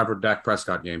 it's time for Dak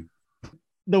Prescott game.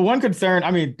 The one concern,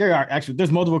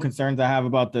 there's multiple concerns I have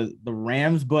about the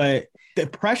Rams, but the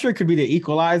pressure could be the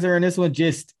equalizer in this one.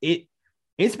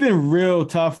 It's been real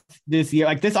tough this year.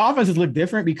 Like, this offense has looked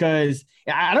different because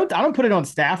I don't put it on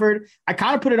Stafford. I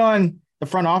kind of put it on the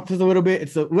front office a little bit.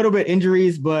 It's a little bit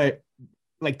injuries, but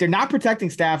like, they're not protecting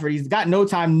Stafford. He's got no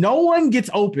time. No one gets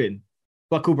open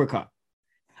but Cooper Kupp.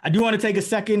 I do want to take a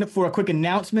second for a quick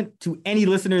announcement to any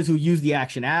listeners who use the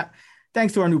Action app.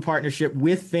 Thanks to our new partnership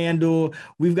with FanDuel,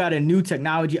 we've got a new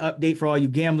technology update for all you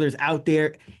gamblers out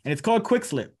there, and it's called Quick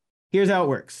Slip. Here's how it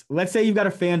works. Let's say you've got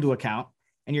a FanDuel account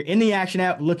and you're in the Action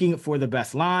app looking for the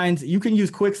best lines. You can use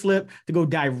Quick Slip to go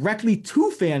directly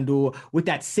to FanDuel with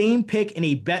that same pick in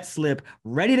a bet slip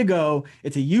ready to go.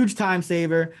 It's a huge time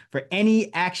saver for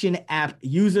any Action app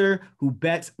user who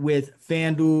bets with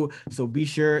FanDuel, so be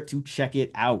sure to check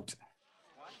it out.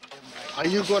 Are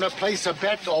you going to place a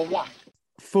bet or what?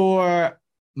 For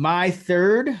my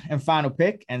 3rd and final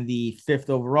pick and the 5th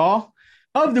overall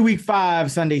of the Week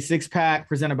 5 Sunday 6-pack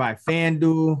presented by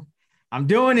FanDuel, I'm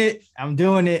doing it. I'm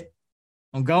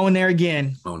going there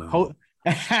again. Oh, no.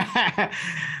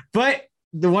 But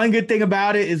the one good thing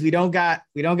about it is we don't got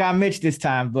Mitch this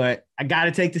time, but I got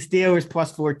to take the Steelers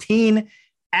plus 14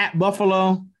 at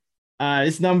Buffalo.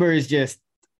 This number is just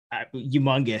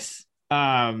humongous.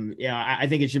 I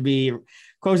think it should be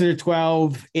closer to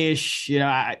 12-ish.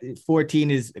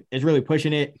 14 is really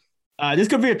pushing it. This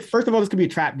could be a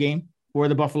trap game for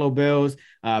the Buffalo Bills.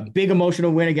 Big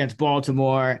emotional win against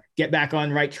Baltimore. Get back on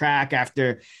the right track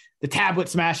after the tablet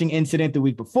smashing incident the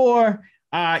week before.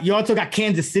 You also got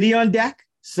Kansas City on deck.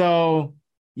 So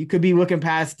you could be looking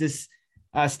past this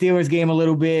Steelers game a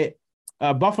little bit.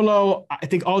 Buffalo, I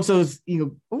think, also is a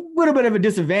little bit of a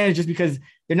disadvantage just because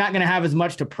they're not going to have as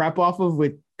much to prep off of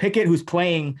with Pickett, who's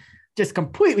playing just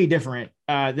completely different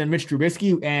than Mitch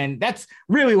Trubisky. And that's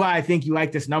really why I think you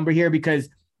like this number here, because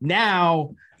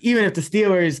now, even if the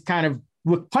Steelers kind of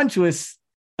look punchless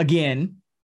again,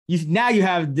 you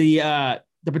have the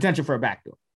potential for a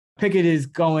backdoor. Pickett is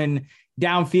going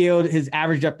downfield. His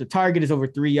average depth to target is over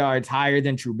 3 yards higher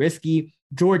than Trubisky.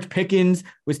 George Pickens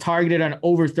was targeted on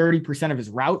over 30% of his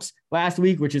routes last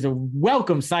week, which is a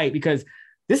welcome sight because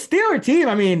this Steelers team,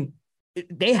 I mean,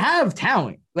 they have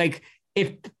talent. Like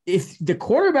if the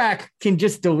quarterback can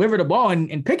just deliver the ball,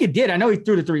 and Pickett did, I know he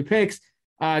threw the 3 picks,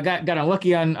 got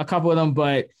unlucky on a couple of them,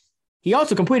 but he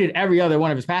also completed every other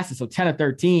one of his passes, so 10 of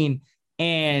 13.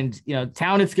 And,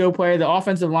 talented skill player, the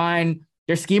offensive line,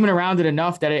 they're scheming around it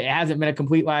enough that it hasn't been a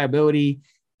complete liability.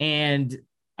 And,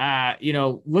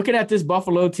 looking at this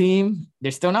Buffalo team,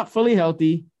 they're still not fully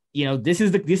healthy. This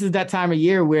is that time of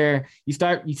year where you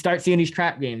start seeing these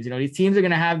trap games. These teams are going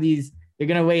to have they're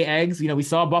going to lay eggs. We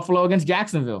saw Buffalo against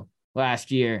Jacksonville last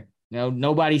year.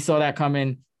 Nobody saw that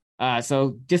coming.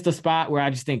 So just a spot where I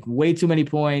just think way too many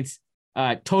points,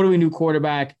 totally new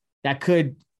quarterback that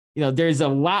could, there's a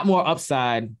lot more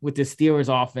upside with the Steelers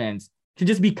offense to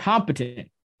just be competent.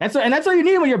 That's all you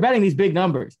need when you're betting these big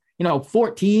numbers.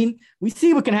 14, we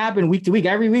see what can happen week to week.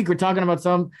 Every week we're talking about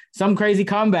some crazy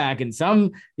comeback and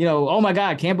some, oh my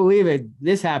God, can't believe it.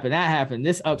 This happened, that happened,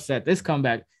 this upset, this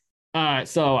comeback.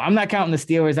 So I'm not counting the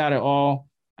Steelers out at all.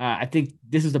 I think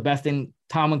this is the best thing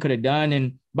Tomlin could have done.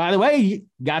 And by the way, you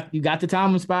got the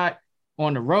Tomlin spot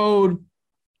on the road.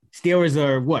 Steelers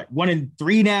are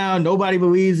 1-3 now. Nobody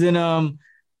believes in them.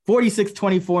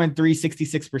 46-24-3,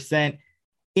 66%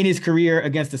 in his career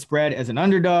against the spread as an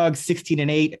underdog.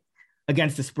 16-8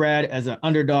 against the spread as an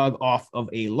underdog off of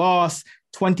a loss.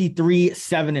 23-7-1,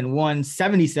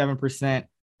 77%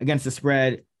 against the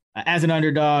spread as an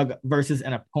underdog versus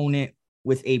an opponent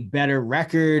with a better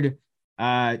record.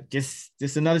 Just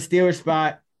another Steelers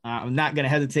spot. I'm not going to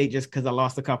hesitate just because I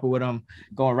lost a couple with them.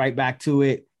 Going right back to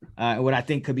it. What I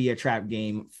think could be a trap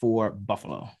game for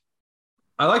Buffalo.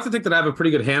 I like to think that I have a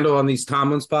pretty good handle on these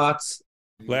Tomlin spots.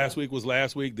 Last week was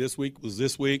last week. This week was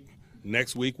this week.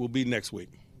 Next week will be next week.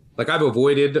 Like I've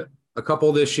avoided a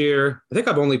couple this year. I think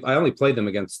I only played them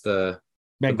against the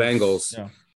Bengals. Yeah.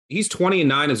 He's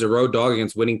 20-9 as a road dog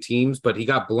against winning teams, but he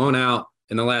got blown out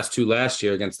in the last 2 last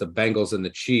year against the Bengals and the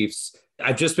Chiefs.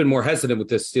 I've just been more hesitant with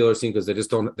this Steelers team because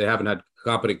they haven't had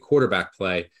competent quarterback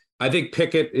play. I think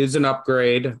Pickett is an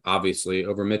upgrade, obviously,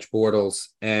 over Mitch Bortles.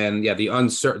 And yeah, the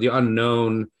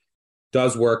unknown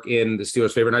does work in the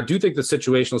Steelers' favor. And I do think the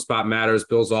situational spot matters.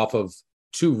 Bills off of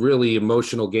 2 really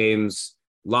emotional games,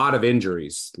 a lot of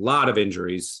injuries,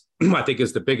 I think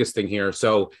is the biggest thing here.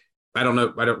 So I don't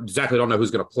know. I don't know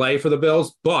who's going to play for the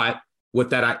Bills, but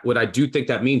what I do think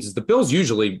that means is the Bills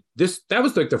usually that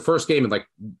was like the first game in like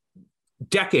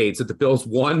decades that the Bills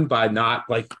won by not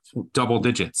like double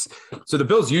digits. So the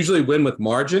Bills usually win with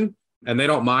margin and they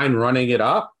don't mind running it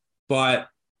up. But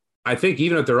I think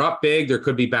even if they're up big, there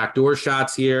could be backdoor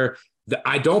shots here.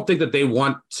 I don't think that they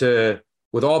want to,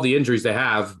 with all the injuries they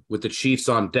have with the Chiefs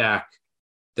on deck,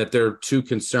 that they're too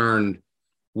concerned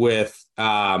with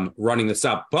running this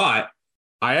up. But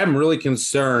I am really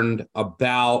concerned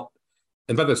about,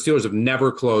 in fact, the Steelers have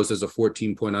never closed as a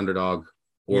 14-point underdog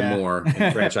or more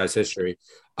in franchise history.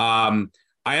 I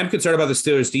am concerned about the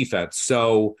Steelers defense.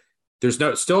 So there's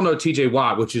still no TJ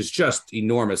Watt, which is just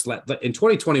enormous. In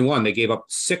 2021, they gave up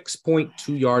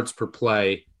 6.2 yards per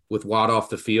play with Watt off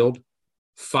the field,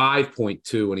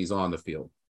 5.2 when he's on the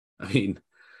field. I mean,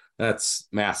 that's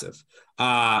massive.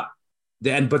 But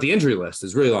the injury list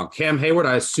is really long. Cam Hayward,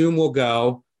 I assume, will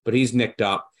go, but he's nicked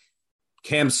up.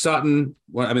 Cam Sutton,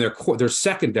 their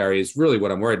secondary is really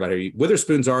what I'm worried about here.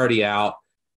 Witherspoon's already out.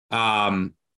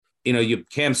 Cam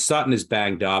Sutton is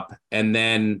banged up. And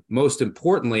then most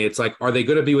importantly, it's like, are they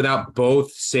going to be without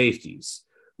both safeties,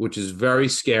 which is very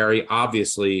scary,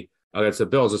 obviously, against the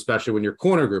Bills, especially when your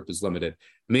corner group is limited.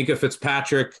 Minkah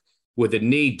Fitzpatrick with a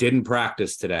knee didn't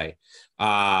practice today.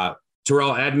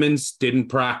 Terrell Edmonds didn't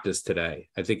practice today.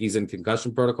 I think he's in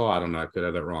concussion protocol. I don't know. I could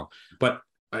have that wrong. But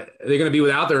they're going to be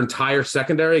without their entire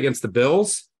secondary against the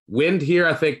Bills. Wind here,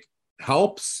 I think,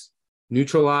 helps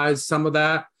neutralize some of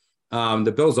that.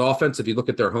 The Bills' offense, if you look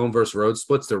at their home versus road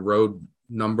splits, their road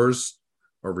numbers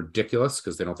are ridiculous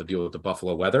because they don't have to deal with the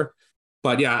Buffalo weather.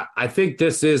 But, yeah, I think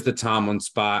this is the Tomlin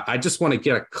spot. I just want to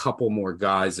get a couple more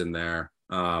guys in there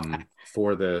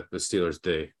for the Steelers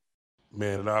D.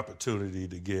 Man, an opportunity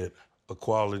to get a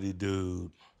quality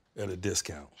dude at a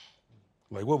discount.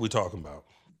 Like, what are we talking about?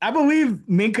 I believe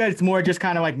Minkah, it's more just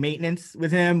kind of like maintenance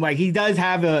with him. Like he does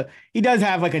have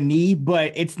like a knee,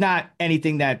 but it's not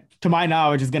anything that, to my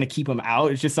knowledge, is going to keep him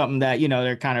out. It's just something that,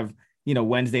 they're kind of,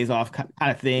 Wednesdays off kind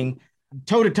of thing.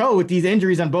 Toe to toe with these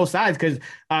injuries on both sides. Cause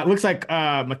it looks like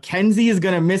McKenzie is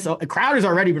going to miss. Crowder's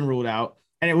already been ruled out.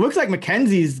 And it looks like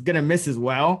McKenzie's going to miss as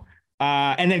well.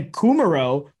 And then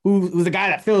Kumaro, who was the guy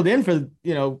that filled in for,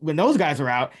 when those guys were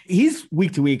out, he's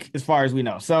week to week as far as we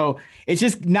know. So it's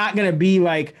just not going to be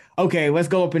like, okay, let's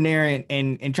go up in there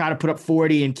and try to put up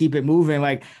 40 and keep it moving.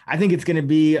 Like, I think it's going to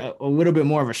be a little bit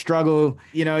more of a struggle.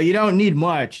 You don't need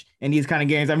much in these kind of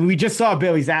games. I mean, we just saw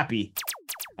Bailey Zappi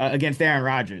against Aaron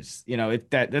Rodgers.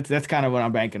 That's kind of what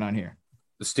I'm banking on here.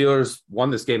 The Steelers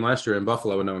won this game last year in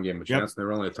Buffalo with no one gave them a chance. They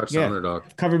were only a touchdown underdog.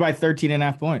 Covered by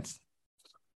 13.5 points.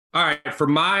 All right, for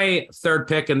my third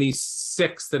pick and the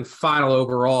sixth and final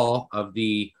overall of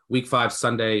the Week 5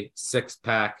 Sunday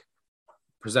six-pack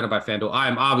presented by FanDuel, I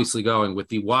am obviously going with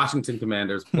the Washington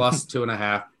Commanders plus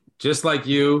 2.5. Just like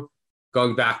you,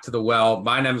 going back to the well,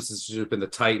 my nemesis has been the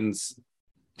Titans.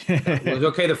 It was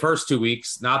okay the first 2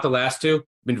 weeks, not the last two. I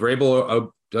mean,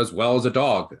 Vrabel does well as a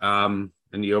dog, and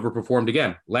he overperformed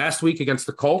again. Last week against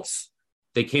the Colts,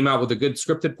 they came out with a good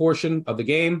scripted portion of the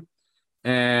game.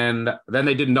 And then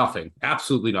they did nothing,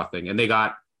 absolutely nothing. And they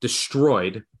got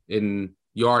destroyed in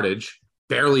yardage,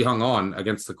 barely hung on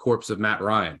against the corpse of Matt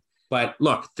Ryan. But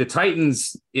look, the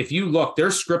Titans, if you look, their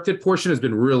scripted portion has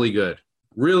been really good,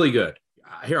 really good.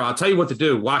 Here, I'll tell you what to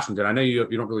do, Washington. I know you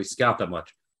don't really scout that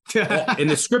much. In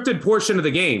the scripted portion of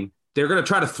the game, they're going to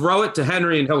try to throw it to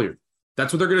Henry and Hilliard.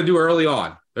 That's what they're going to do early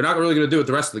on. They're not really going to do it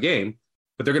the rest of the game,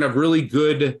 but they're going to have really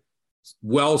good,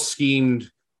 well-schemed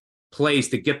plays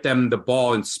to get them the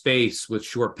ball in space with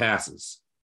short passes.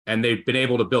 And they've been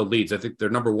able to build leads. I think they're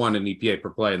number one in EPA per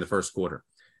play in the first quarter.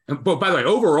 But by the way,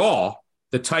 overall,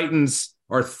 the Titans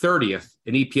are 30th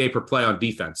in EPA per play on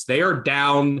defense. They are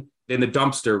down in the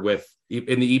dumpster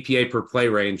in the EPA per play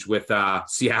range with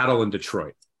Seattle and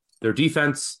Detroit. Their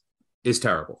defense is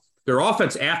terrible. Their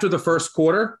offense after the first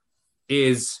quarter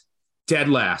is dead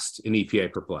last in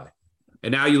EPA per play.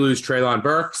 And now you lose Treylon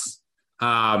Burks.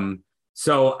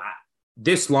 So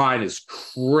this line is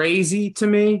crazy to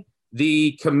me.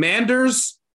 The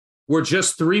Commanders were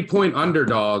just 3-point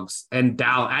underdogs and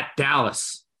at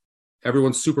Dallas,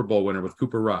 everyone's Super Bowl winner with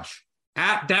Cooper Rush.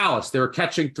 At Dallas, they were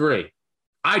catching 3.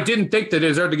 I didn't think they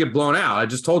deserved to get blown out. I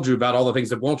just told you about all the things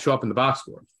that won't show up in the box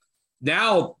score.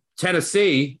 Now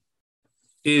Tennessee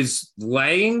is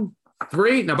laying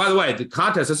 3. Now, by the way, the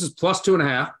contest, this is plus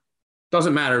 2.5.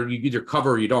 Doesn't matter. You either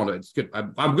cover or you don't. It's good.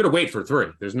 I'm going to wait for 3.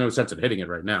 There's no sense of hitting it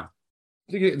right now.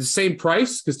 I think it's the same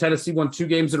price because Tennessee won 2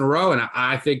 games in a row, and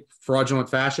I think fraudulent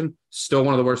fashion, still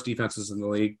one of the worst defenses in the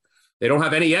league. They don't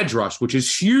have any edge rush, which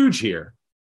is huge here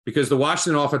because the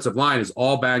Washington offensive line is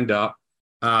all banged up.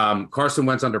 Carson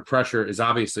Wentz under pressure is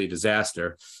obviously a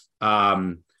disaster.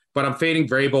 But I'm fading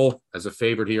Vrabel as a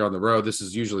favorite here on the road. This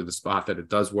is usually the spot that it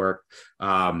does work.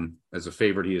 As a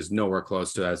favorite, he is nowhere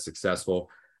close to as successful.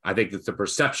 I think that the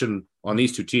perception on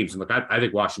these two teams, and look, I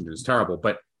think Washington is terrible,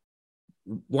 but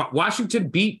Washington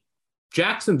beat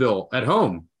Jacksonville at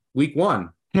home week 1.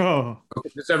 Oh,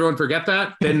 does everyone forget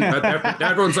that? Then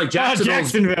everyone's like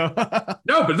Jacksonville.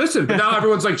 No, but listen, but now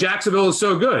everyone's like Jacksonville is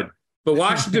so good. But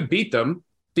Washington beat them.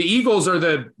 The Eagles are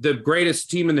the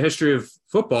greatest team in the history of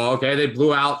football. Okay, they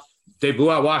blew out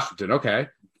Washington. Okay,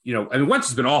 and Wentz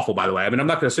has been awful, by the way. I mean, I'm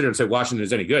not going to sit here and say Washington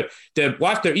is any good. Their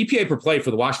EPA per play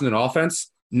for the Washington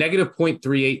offense negative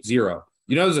 0.380.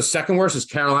 There's a second worst is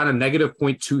Carolina, negative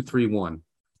 0.231.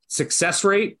 Success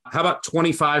rate, how about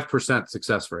 25%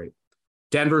 success rate?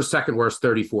 Denver's second worst,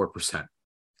 34%.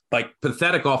 Like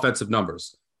pathetic offensive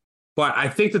numbers. But I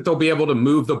think that they'll be able to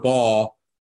move the ball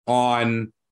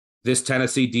on this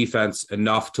Tennessee defense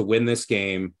enough to win this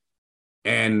game.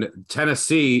 And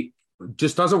Tennessee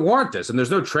just doesn't warrant this. And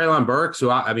there's no Treylon Burks, who,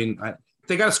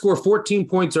 they got to score 14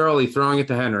 points early throwing it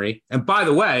to Henry. And by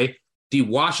the way, the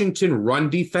Washington run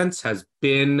defense has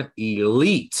been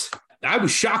elite. I was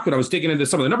shocked when I was digging into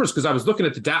some of the numbers because I was looking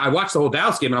at I watched the whole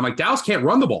Dallas game and I'm like, Dallas can't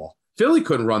run the ball. Philly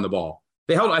couldn't run the ball.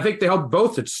 I think they held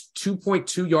both at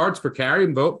 2.2 yards per carry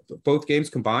in both games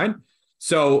combined.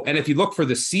 So, and if you look for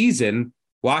the season,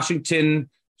 Washington's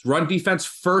run defense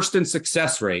first in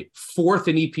success rate, 4th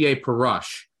in EPA per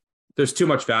rush. There's too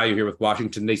much value here with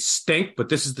Washington. They stink, but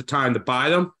this is the time to buy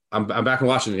them. I'm back in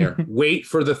Washington here. Wait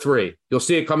for the 3. You'll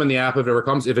see it come in the app if it ever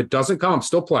comes. If it doesn't come, I'm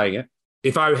still playing it.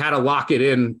 If I had to lock it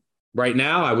in right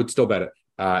now, I would still bet it.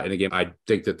 In a game, I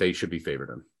think that they should be favored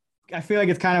in. I feel like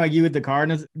it's kind of like you with the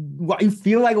Cardinals. You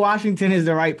feel like Washington is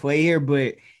the right play here,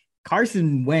 but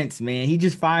Carson Wentz, man, he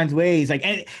just finds ways. Like,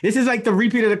 and this is like the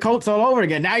repeat of the Colts all over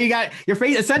again. Now you're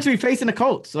essentially facing the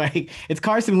Colts. Like, it's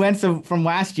Carson Wentz from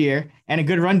last year and a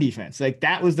good run defense. Like,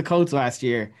 that was the Colts last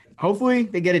year. Hopefully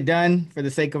they get it done for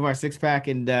the sake of our 6-pack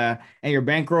and your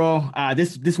bankroll.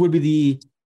 This would be the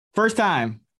first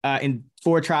time in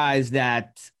 4 tries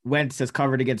that Wentz has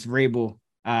covered against Vrabel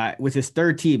with his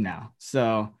 3rd team now.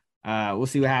 So We'll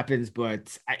see what happens,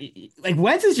 but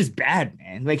Wentz is just bad,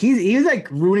 man. Like he's like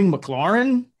ruining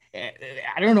McLaurin.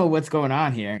 I don't know what's going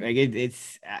on here. Like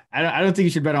I don't think you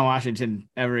should bet on Washington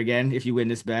ever again. If you win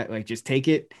this bet, like just take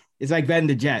it. It's like betting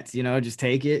the Jets, just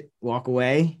take it, walk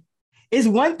away. It's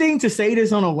one thing to say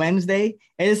this on a Wednesday,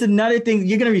 and it's another thing.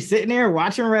 You're gonna be sitting there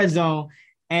watching Red Zone,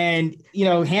 and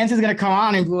Hanson's gonna come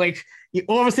on and be like,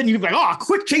 all of a sudden you'd be like, oh,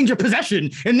 quick change of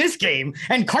possession in this game,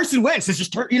 and Carson Wentz is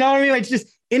just, you know what I mean? Like, it's just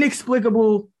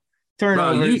inexplicable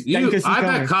turnovers. I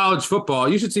bet college football.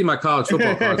 You should see my college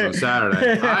football cards on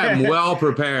Saturday. I am well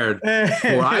prepared.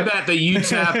 I bet the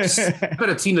UTEP. I bet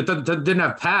a team that didn't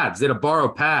have pads. They had to borrow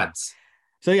pads.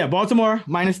 So yeah, Baltimore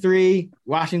 -3,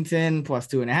 Washington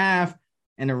 +2.5,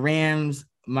 and the Rams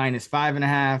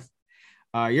 -5.5.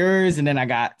 Yours, and then I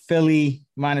got Philly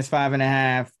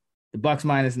 -5.5, the Bucks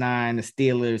 -9, the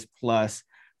Steelers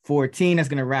 +14. That's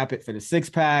gonna wrap it for the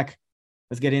 6-pack.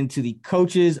 Let's get into the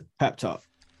coaches pep talk.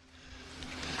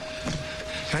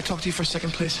 Can I talk to you for a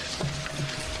second, please?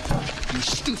 You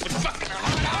stupid fucking...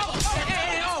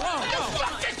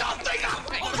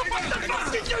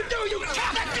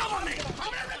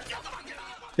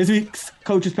 This week's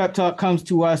coaches pep talk comes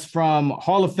to us from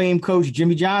Hall of Fame coach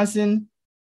Jimmy Johnson.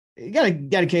 You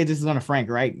gotta kid this is on a Frank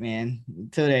Reich, man.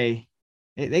 Until they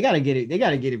gotta get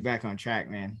it back on track,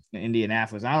 man. In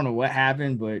Indianapolis. I don't know what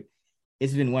happened, but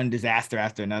it's been one disaster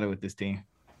after another with this team.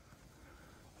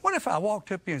 What if I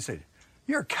walked up to you and said,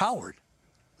 "You're a coward"?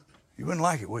 You wouldn't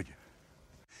like it, would you?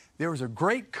 There was a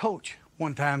great coach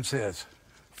one time says,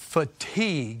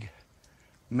 "Fatigue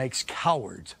makes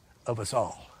cowards of us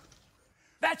all."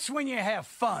 That's when you have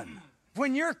fun.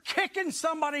 When you're kicking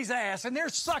somebody's ass and they're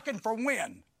sucking for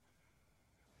win.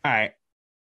 All right.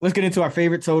 Let's get into our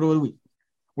favorite total of the week.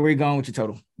 Where are you going with your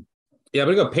total? Yeah, I'm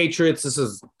going to go Patriots. This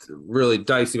is really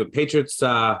dicey, but Patriots,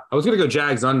 I was going to go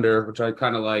Jags under, which I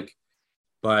kind of like,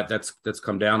 but that's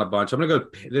come down a bunch. I'm going to go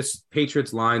this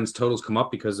Patriots lines totals come up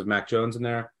because of Mac Jones in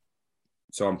there.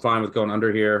 So I'm fine with going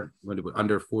under here,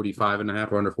 under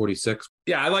 45.5 or under 46.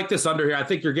 Yeah, I like this under here. I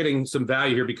think you're getting some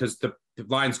value here because the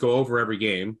lines go over every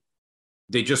game.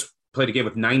 They just played a game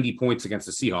with 90 points against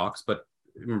the Seahawks, but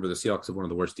remember the Seahawks are one of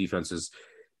the worst defenses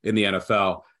in the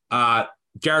NFL.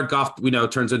 Jared Goff, we know,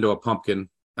 turns into a pumpkin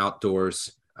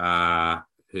outdoors. I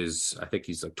think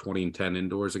he's like 20-10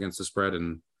 indoors against the spread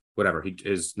and whatever. He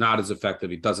is not as effective.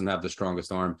 He doesn't have the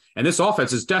strongest arm. And this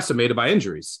offense is decimated by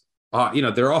injuries.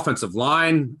 Their offensive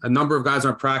line, a number of guys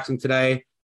aren't practicing today.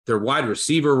 Their wide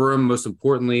receiver room, most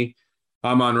importantly,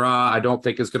 Amon-Ra, I don't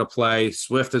think is going to play.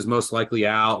 Swift is most likely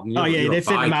out. They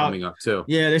said him out coming up too.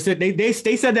 Yeah, they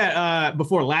said that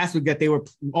before last week that they were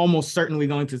almost certainly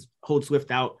going to hold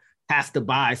Swift out past the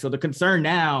bye. So the concern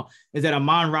now is that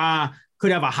Amon-Ra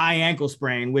could have a high ankle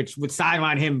sprain, which would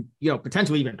sideline him,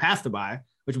 potentially even past the bye,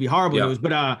 which would be horrible news.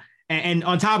 But and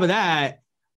on top of that,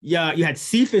 yeah, you had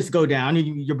Cephas go down.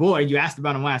 Your boy, you asked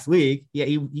about him last week. Yeah,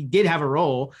 he did have a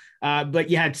role,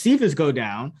 but you had Cephas go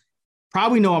down.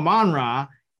 Probably no Amon-Ra,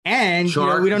 and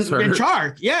Chark, we don't and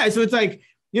Chark. Yeah, so it's like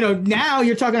now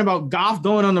you're talking about Goff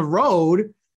going on the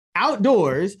road,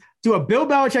 outdoors to a Bill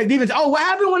Belichick defense. Oh, what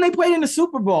happened when they played in the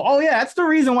Super Bowl? Oh yeah, that's the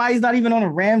reason why he's not even on the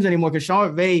Rams anymore. Because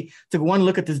Sean McVay took one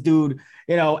look at this dude,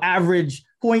 average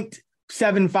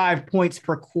 0.75 points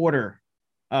per quarter.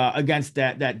 Against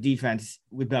that defense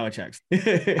with Belichick.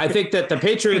 I think that the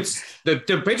Patriots going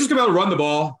to be able to run the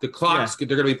ball. The clocks, They're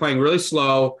going to be playing really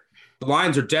slow. The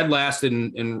Lions are dead last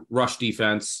in rush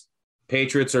defense.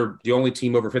 Patriots are the only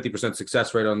team over 50%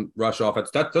 success rate on rush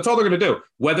offense. That's all they're going to do.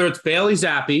 Whether it's Bailey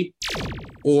Zappi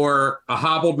or a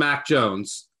hobbled Mac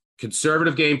Jones,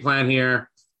 conservative game plan here.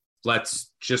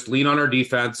 Let's just lean on our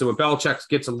defense. So when Belichick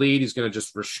gets a lead, he's going to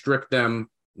just restrict them,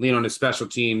 lean on his special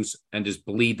teams, and just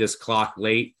bleed this clock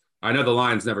late. I know the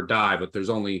Lions never die, but there's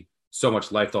only so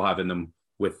much life they'll have in them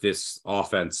with this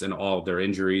offense and all of their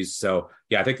injuries. So,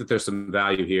 yeah, I think that there's some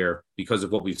value here because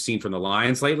of what we've seen from the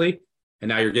Lions lately. And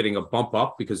now you're getting a bump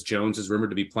up because Jones is rumored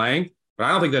to be playing. But I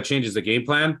don't think that changes the game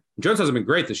plan. Jones hasn't been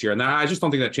great this year, and I just don't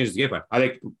think that changes the game plan. I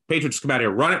think Patriots come out here,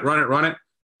 run it,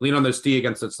 lean on those D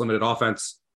against this limited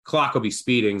offense. Clock will be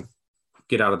speeding.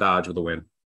 Get out of Dodge with a win.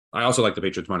 I also like the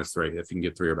Patriots -3 if you can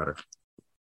get 3 or better.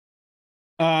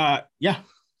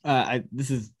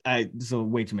 This is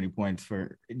way too many points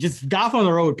for just Goff on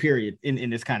the road. Period. In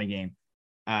this kind of game,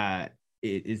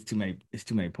 it's too many. It's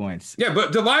too many points. Yeah,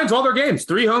 but the Lions, all their games,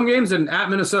 3 home games and at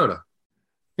Minnesota.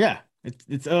 Yeah,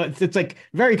 it's like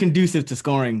very conducive to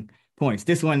scoring points.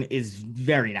 This one is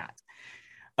very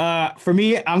not. For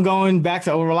me, I'm going back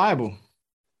to reliable.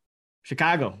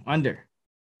 Chicago under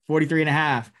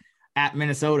 43.5 at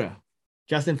Minnesota.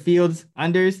 Justin Fields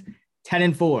unders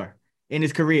 10-4 in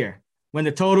his career. When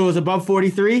the total is above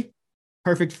 43,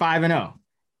 perfect 5-0.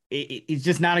 He's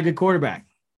just not a good quarterback.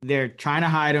 They're trying to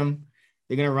hide him.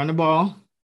 They're going to run the ball.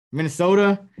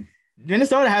 Minnesota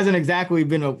hasn't exactly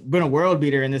been a world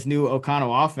beater in this new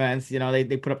O'Connell offense.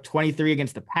 They put up 23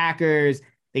 against the Packers.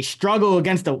 They struggle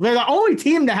against they're the only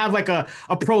team to have like a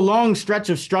prolonged stretch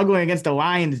of struggling against the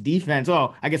Lions defense.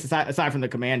 Well, I guess aside from the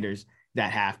Commanders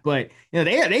that half, but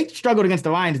they struggled against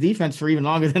the Lions defense for even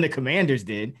longer than the Commanders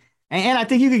did. And I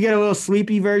think you could get a little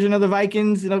sleepy version of the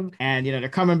Vikings, and they're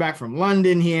coming back from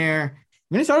London here.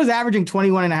 Minnesota's averaging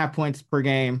 21.5 points per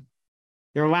game.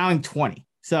 They're allowing 20.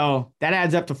 So that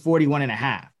adds up to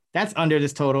 41.5. That's under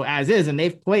this total as is. And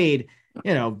they've played,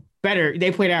 better.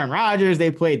 They played Aaron Rodgers.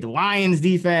 They played the Lions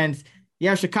defense.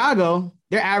 Chicago,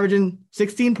 they're averaging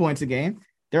 16 points a game.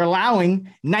 They're allowing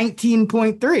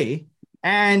 19.3.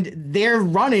 And they're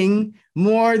running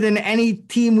more than any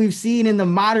team we've seen in the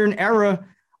modern era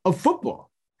of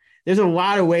football. There's a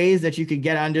lot of ways that you could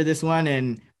get under this one.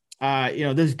 And,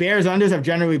 those Bears unders have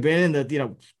generally been in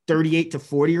the, 38 to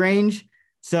 40 range.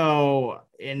 So,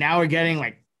 and now we're getting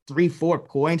like 3-4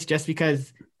 points just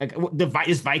because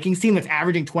this Vikings team that's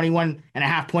averaging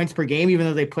 21.5 points per game, even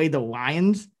though they played the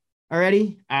Lions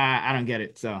already. I don't get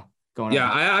it. So going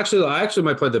on. I actually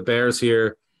might play the Bears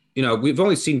here. We've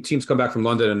only seen teams come back from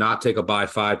London and not take a bye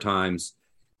 5 times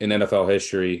in NFL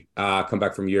history, come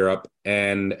back from Europe.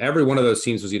 And every one of those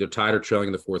teams was either tied or trailing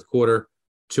in the fourth quarter,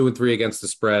 2-3 against the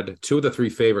spread. 2 of the 3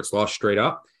 favorites lost straight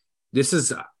up. This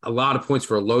is a lot of points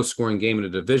for a low-scoring game in a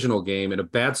divisional game, and a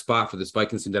bad spot for this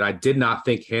Vikings team that I did not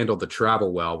think handled the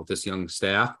travel well with this young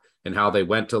staff and how they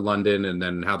went to London and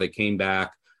then how they came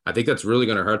back. I think that's really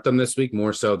going to hurt them this week,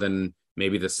 more so than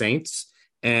maybe the Saints.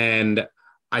 And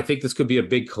I think this could be a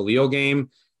big Khalil game.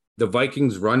 The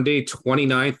Vikings run day,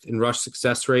 29th in rush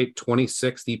success rate,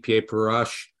 26th EPA per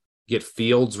rush. Get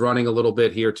Fields running a little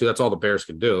bit here, too. That's all the Bears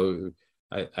can do.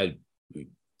 I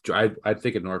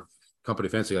think in our company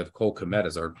fancy have Cole Kmet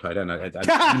as our tight end. I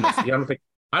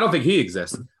don't think he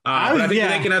exists. But I think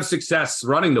they can have success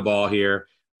running the ball here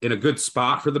in a good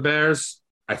spot for the Bears.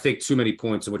 I think too many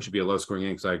points in what should be a low scoring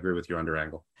game, because I agree with your under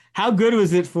angle. How good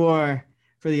was it for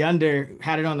the under?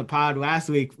 Had it on the pod last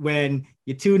week when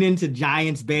you tune into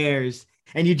Giants Bears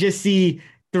and you just see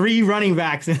 3 running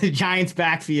backs in the Giants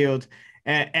backfield.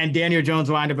 And Daniel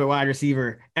Jones wind up at wide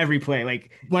receiver every play.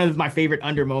 Like one of my favorite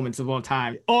under moments of all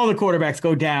time. All the quarterbacks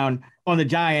go down on the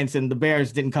Giants, and the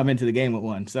Bears didn't come into the game with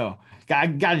one. So I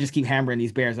got to just keep hammering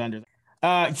these Bears under.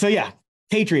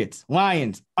 Patriots,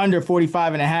 Lions, under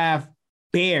 45.5.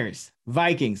 Bears,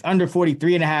 Vikings, under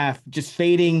 43.5. Just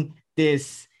fading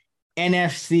this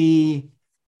NFC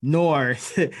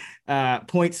North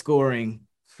point scoring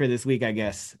for this week, I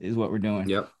guess, is what we're doing.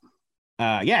 Yep.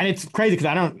 And it's crazy because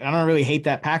I don't really hate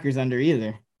that Packers under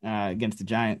either against the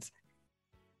Giants.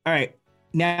 All right,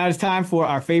 now it's time for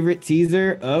our favorite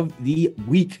teaser of the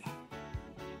week.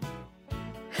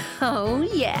 Oh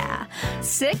yeah,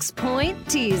 6-point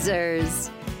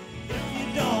teasers. If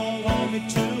you don't want me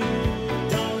to,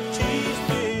 don't tease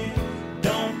me.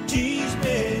 Don't tease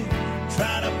me.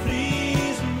 Try to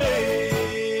please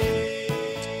me.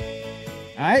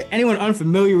 All right, anyone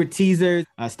unfamiliar with teasers?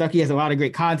 Stuckey has a lot of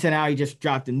great content out. He just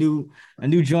dropped a new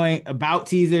joint about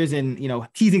teasers and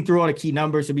teasing through all the key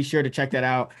numbers. So be sure to check that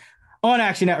out on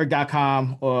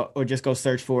actionnetwork.com or just go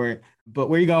search for it. But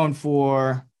where are you going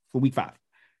for week 5?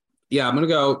 Yeah, I'm gonna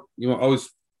go. Always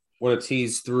want to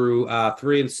tease through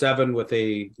 3 and 7 with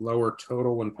a lower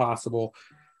total when possible,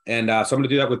 and so I'm gonna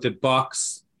do that with the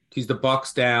Bucks. Tease the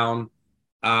Bucks down.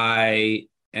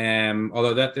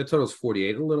 Although that total is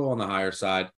 48, a little on the higher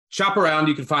side. Shop around,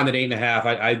 you can find that 8.5.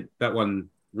 I bet one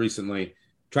recently.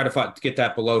 Try to get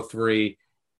that below 3.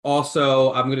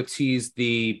 Also, I'm going to tease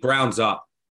the Browns up.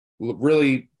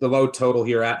 Really, the low total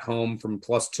here at home from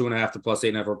plus 2.5 to plus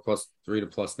 8.5 or plus 3 to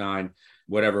plus 9,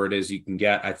 whatever it is you can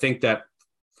get. I think that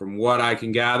from what I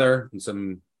can gather and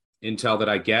some intel that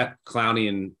I get, Clowney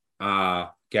and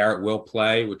Garrett will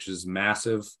play, which is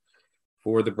massive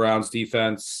for the Browns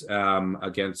defense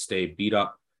against a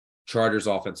beat-up Chargers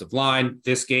offensive line.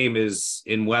 This game is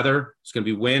in weather. It's going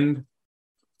to be wind,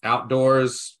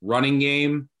 outdoors, running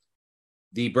game.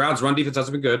 The Browns' run defense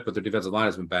hasn't been good, but their defensive line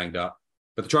has been banged up.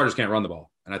 But the Chargers can't run the ball.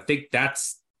 And I think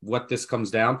that's what this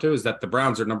comes down to, is that the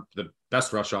Browns are the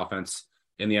best rush offense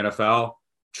in the NFL.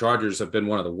 Chargers have been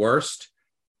one of the worst.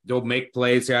 They'll make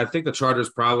plays here. I think the Chargers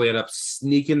probably end up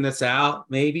sneaking this out,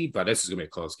 maybe, but this is going to be a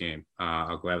close game.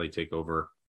 I'll gladly take over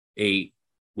 8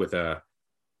 with a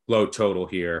low total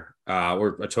here,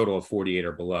 or a total of 48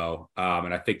 or below.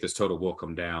 And I think this total will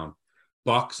come down.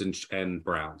 Bucks and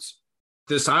Browns.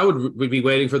 I would be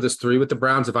waiting for this 3 with the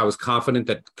Browns if I was confident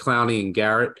that Clowney and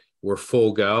Garrett were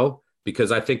full go,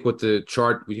 because I think with the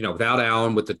chart, without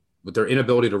Allen, with their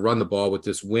inability to run the ball with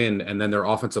this win and then their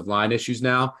offensive line issues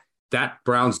now, that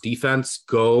Browns defense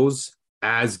goes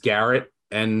as Garrett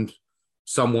and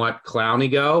somewhat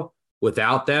Clowney go.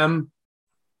 Without them,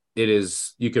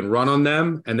 you can run on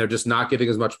them, and they're just not getting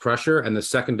as much pressure, and the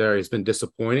secondary has been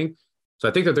disappointing. So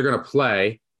I think that they're going to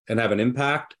play and have an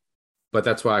impact, but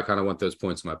that's why I kind of want those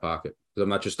points in my pocket, because I'm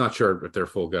not sure if they're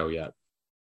full go yet.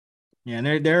 Yeah, and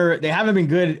they haven't been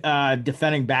good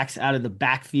defending backs out of the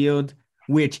backfield,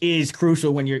 which is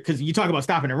crucial because you talk about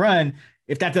stopping and run.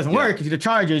 If that doesn't work, if you're the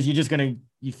Chargers, you're just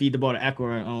you feed the ball to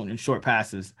Eckler in short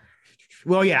passes.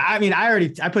 Well, yeah, I mean,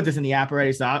 I put this in the app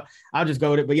already, so I'll just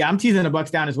go with it. But yeah, I'm teasing the Bucks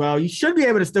down as well. You should be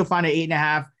able to still find an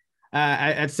 8.5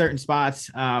 at certain spots,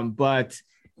 but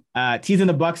teasing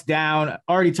the Bucks down.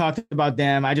 Already talked about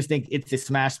them. I just think it's a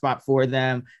smash spot for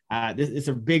them. It's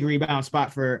a big rebound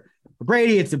spot for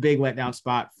Brady. It's a big letdown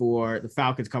spot for the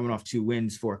Falcons, coming off 2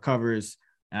 wins, 4 covers,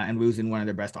 and losing one of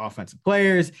their best offensive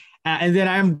players. And then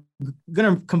I'm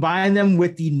going to combine them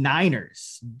with the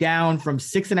Niners, down from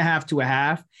 6.5 to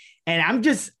 1/2. And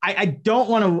I don't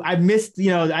want to, I missed,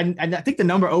 I think the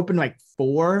number opened like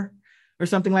 4 or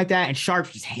something like that. And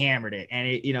Sharps just hammered it.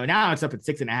 And now it's up at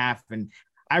 6.5. And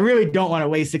I really don't want to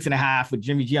lay 6.5 with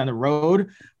Jimmy G on the road,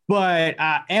 but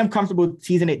I am comfortable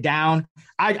teasing it down.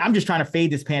 I'm just trying to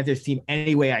fade this Panthers team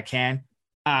any way I can.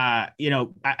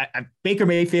 Baker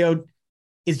Mayfield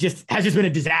has just been a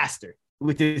disaster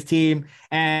with this team.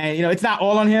 And, it's not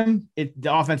all on him.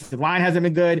 The offensive line hasn't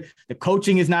been good. The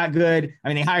coaching is not good. I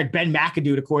mean, they hired Ben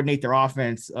McAdoo to coordinate their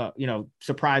offense.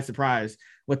 Surprise, surprise,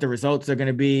 what the results are going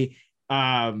to be.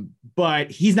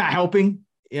 But he's not helping.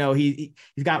 He's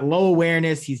got low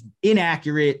awareness. He's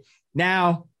inaccurate.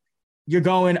 Now you're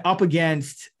going up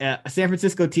against a San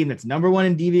Francisco team that's number 1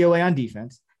 in DVOA on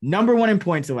defense, number 1 in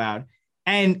points allowed.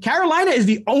 And Carolina is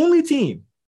the only team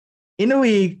in the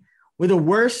league with a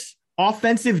worse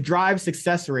offensive drive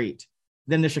success rate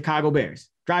than the Chicago Bears.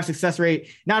 Drive success rate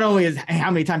not only is how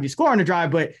many times you score on a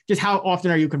drive, but just how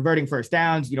often are you converting first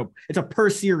downs. It's a per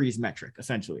series metric,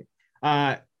 essentially.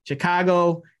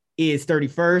 Chicago is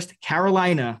 31st.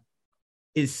 Carolina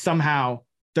is somehow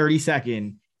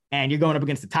 32nd, and you're going up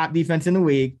against the top defense in the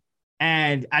league.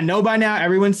 And I know by now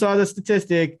everyone saw the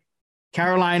statistic.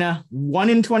 Carolina 1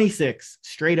 in 26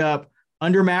 straight up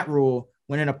under Matt Rule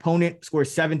when an opponent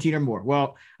scores 17 or more.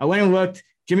 Well, I went and looked.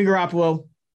 Jimmy Garoppolo,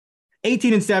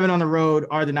 18-7 on the road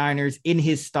are the Niners in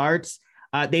his starts.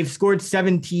 They've scored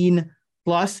 17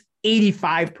 plus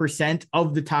 85%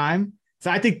 of the time. So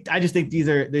I just think these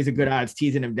are good odds,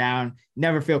 teasing him down.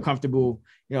 Never feel comfortable,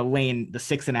 laying the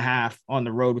 6.5 on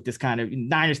the road with this kind of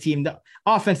Niners team. The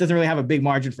offense doesn't really have a big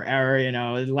margin for error.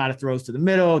 There's a lot of throws to the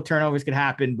middle, turnovers could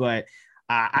happen, but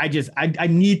I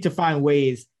need to find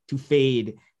ways to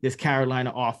fade this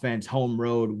Carolina offense, home,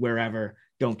 road, wherever,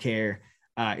 don't care.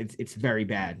 It's very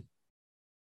bad.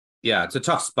 Yeah, it's a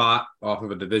tough spot off of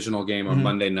a divisional game on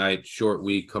Monday night, short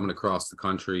week coming across the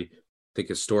country. I think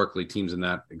historically teams in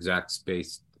that exact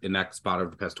space, in that spot over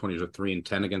the past 20 years are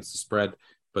 3-10 against the spread,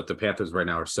 but the Panthers right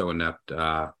now are so inept,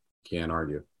 can't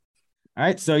argue. All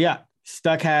right, so yeah,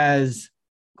 Stuck has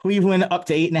Cleveland up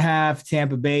to 8.5,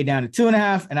 Tampa Bay down to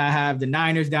 2.5, and I have the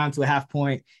Niners down to a 0.5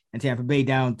 point and Tampa Bay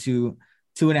down to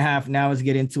 2.5. Now let's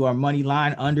get into our money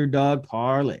line underdog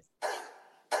parlay.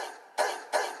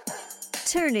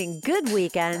 Turning good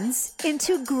weekends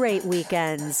into great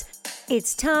weekends.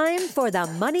 It's time for the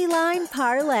money line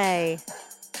parlay.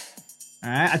 All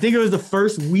right, I think it was the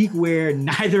first week where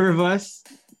neither of us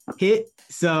hit,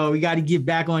 so we got to get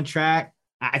back on track.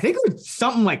 I think it was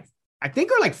something like,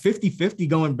 we're like 50-50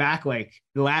 going back like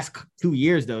the last 2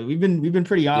 years though. We've been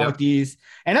pretty on with these,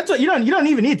 and that's what you don't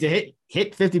even need to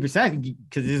hit 50%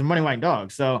 because this is money line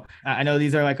dog. So I know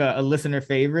these are like a listener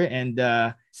favorite,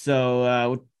 and so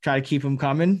we'll try to keep them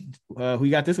coming. Who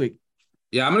you got this week?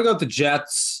 Yeah, I'm gonna go with the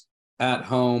Jets at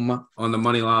home on the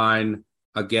money line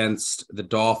against the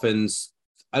Dolphins.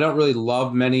 I don't really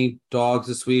love many dogs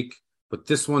this week, but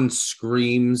this one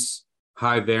screams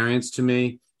high variance to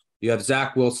me. You have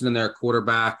Zach Wilson in there,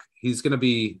 quarterback. He's going to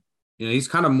be, he's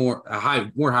kind of more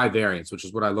high variance, which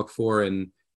is what I look for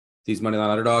in these money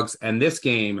line underdogs. And this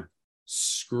game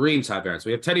screams high variance.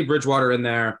 We have Teddy Bridgewater in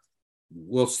there.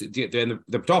 We'll see.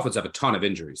 The Dolphins have a ton of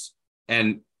injuries,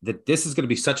 and this is going to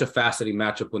be such a fascinating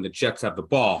matchup when the Jets have the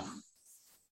ball.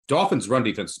 Dolphins' run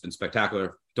defense has been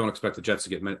spectacular. Don't expect the Jets to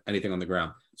get anything on the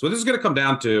ground. So what this is going to come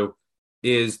down to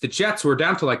is the Jets, who are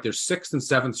down to like their 6th and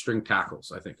 7th string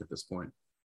tackles, I think, at this point.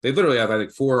 They literally have, I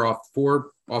think,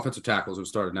 four offensive tackles who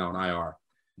started now in IR.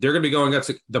 they're going to be going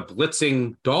against the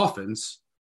blitzing Dolphins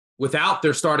without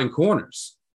their starting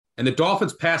corners. And the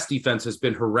Dolphins' pass defense has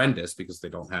been horrendous because they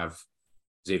don't have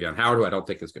Xavier Howard, who I don't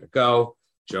think is going to go.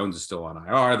 Jones is still on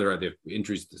IR. There are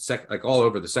injuries all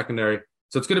over the secondary.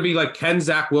 So it's going to be like Ken,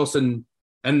 Zach Wilson,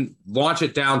 and launch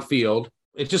it downfield.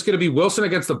 It's just going to be Wilson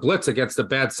against the blitz against the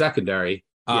bad secondary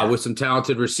with some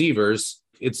talented receivers.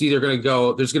 It's either going to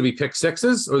go, there's going to be pick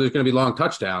sixes or there's going to be long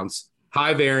touchdowns.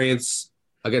 High variance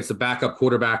against the backup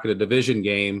quarterback in a division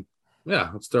game. Yeah,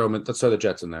 let's throw the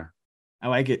Jets in there. I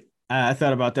like it. I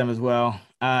thought about them as well.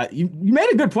 You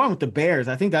made a good point with the Bears.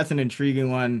 I think that's an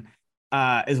intriguing one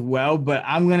as well, but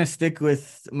I'm going to stick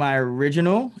with my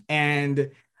original, and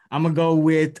I'm going to go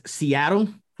with Seattle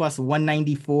plus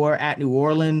 194 at New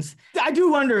Orleans. I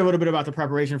do wonder a little bit about the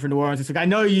preparation for New Orleans. It's like, I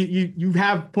know you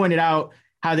have pointed out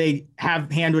how they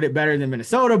have handled it better than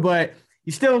Minnesota, but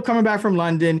you're still coming back from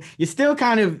London. You're still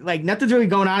kind of like nothing's really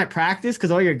going on at practice because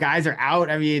all your guys are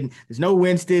out. I mean, there's no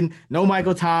Winston, no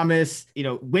Michael Thomas.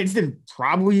 Winston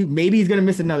maybe he's going to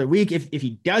miss another week. If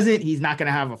he doesn't, he's not going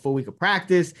to have a full week of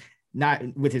practice, not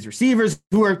with his receivers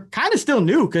who are kind of still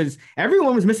new because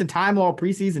everyone was missing time all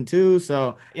preseason too.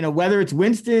 So, whether it's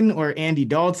Winston or Andy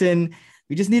Dalton,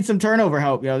 we just need some turnover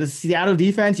help. This Seattle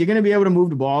defense, you're going to be able to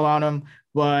move the ball on them.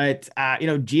 But,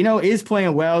 Geno is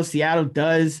playing well. Seattle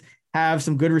does have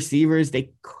some good receivers.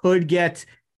 They could get,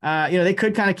 they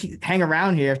could kind of hang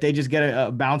around here if they just get a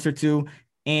bounce or two.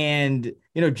 And,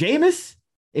 Jameis,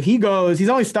 if he goes, he's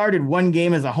only started one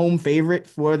game as a home favorite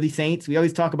for the Saints. We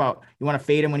always talk about you want to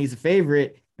fade him when he's a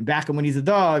favorite and back him when he's a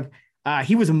dog.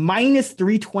 He was minus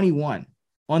 321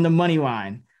 on the money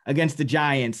line against the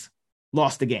Giants,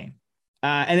 lost the game.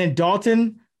 And then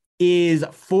Dalton is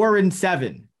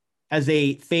 4-7 as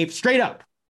a straight up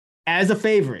as a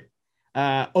favorite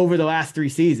over the last 3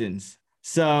 seasons.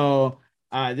 So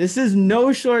this is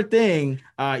no short thing.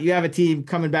 You have a team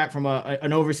coming back from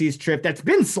an overseas trip that's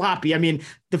been sloppy. I mean,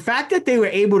 the fact that they were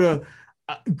able to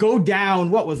go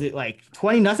down, what was it, like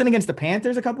 20-0 against the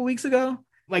Panthers a couple weeks ago?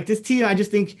 Like this team, I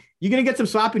just think you're going to get some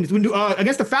sloppiness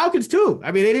against the Falcons too.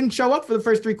 I mean, they didn't show up for the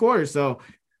first 3 quarters. So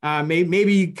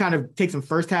maybe kind of take some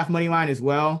first half money line as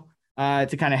well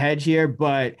to kind of hedge here.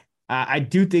 But I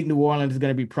do think New Orleans is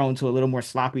going to be prone to a little more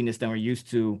sloppiness than we're used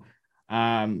to,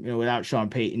 without Sean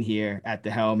Payton here at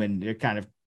the helm, and they're kind of,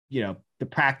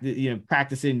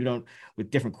 practicing,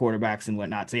 with different quarterbacks and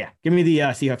whatnot. So yeah, give me the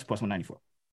Seahawks plus 194.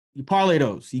 You parlay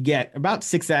those, you get about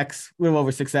 6x, a little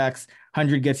over 6x.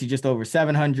 100 gets you just over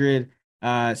 700.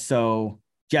 So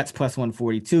Jets plus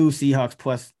 142, Seahawks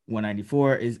plus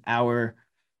 194 is our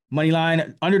money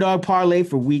line underdog parlay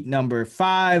for week number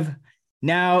 5.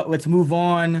 Now let's move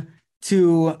on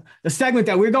to the segment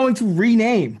that we're going to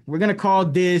rename. We're going to call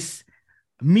this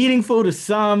Meaningful to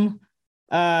Some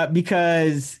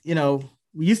because,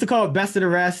 we used to call it Best of the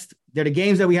Rest. They're the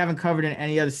games that we haven't covered in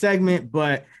any other segment,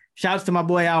 but shouts to my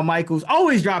boy Al Michaels,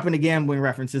 always dropping the gambling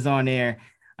references on there.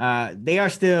 They are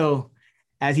still,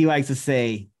 as he likes to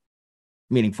say,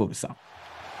 meaningful to some.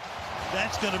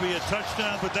 That's going to be a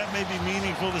touchdown, but that may be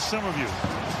meaningful to some of you.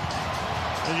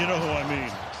 And you know who I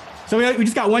mean. So we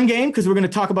just got one game because we're going to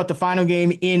talk about the final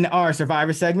game in our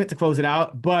Survivor segment to close it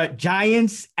out. But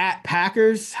Giants at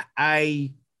Packers,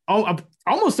 I'm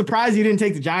almost surprised you didn't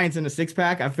take the Giants in the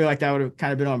 6-pack. I feel like that would have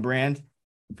kind of been on brand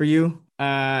for you.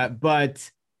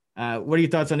 But what are your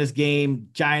thoughts on this game?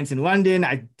 Giants in London.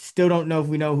 I still don't know if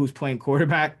we know who's playing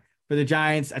quarterback for the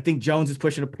Giants. I think Jones is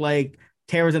pushing a play.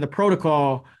 Taylor's in the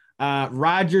protocol.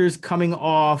 Rodgers coming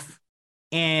off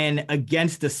and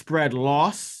against the spread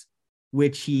loss,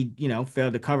 which he,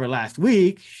 failed to cover last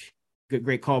week.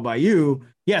 Great call by you.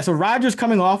 Yeah, so Rodgers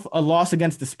coming off a loss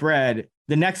against the spread.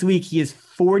 The next week, he is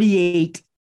 48,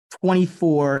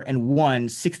 24, and 1,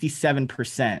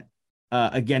 67%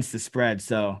 against the spread.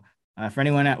 So for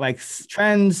anyone that likes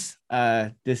trends,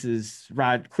 this is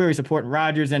clearly supporting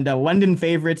Rodgers. And London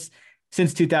favorites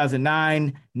since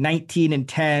 2009,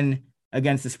 19-10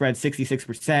 against the spread,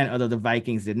 66%, although the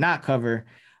Vikings did not cover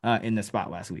in the spot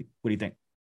last week. What do you think?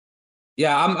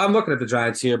 Yeah, I'm looking at the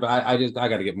Giants here, but I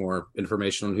got to get more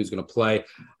information on who's going to play.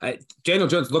 Daniel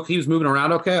Jones, he was moving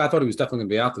around okay. I thought he was definitely going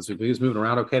to be out this week, but he was moving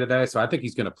around okay today. So I think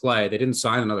he's going to play. They didn't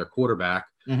sign another quarterback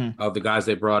of the guys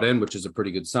they brought in, which is a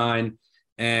pretty good sign.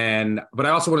 But I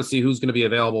also want to see who's going to be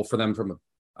available for them from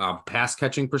a pass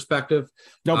catching perspective.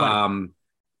 Nobody.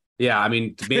 Yeah, I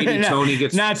mean, maybe Tony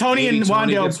gets Tony and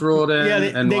Wandale gets ruled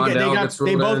in,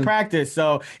 they both practice.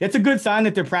 So it's a good sign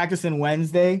that they're practicing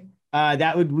Wednesday.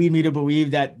 That would lead me to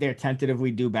believe that they're tentatively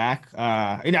due back.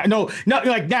 No,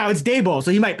 like now it's Daboll,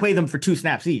 so he might play them for 2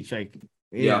 snaps each. Like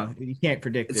You can't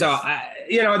predict this. So,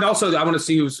 and also I want to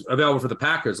see who's available for the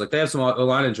Packers. Like, they have some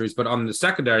line injuries, but on the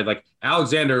secondary, like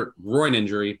Alexander groin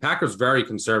injury, Packers very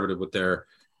conservative with their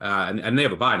and they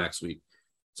have a bye next week.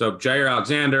 So Jair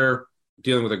Alexander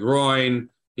dealing with a groin,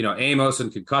 Amos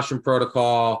and concussion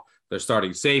protocol. They're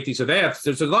starting safety. So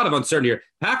there's a lot of uncertainty here.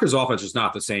 Packers offense is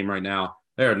not the same right now.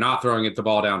 They are not throwing it the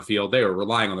ball downfield. They are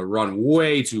relying on the run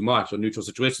way too much on neutral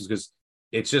situations because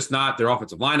it's just not. Their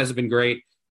offensive line hasn't been great.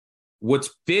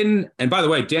 And by the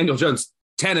way, Daniel Jones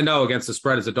 10-0 against the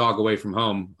spread as a dog away from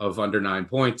home of under 9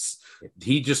 points.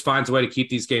 He just finds a way to keep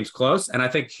these games close. And I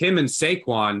think him and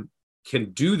Saquon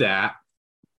can do that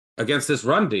against this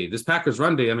run D, this Packers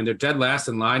run D. I mean, they're dead last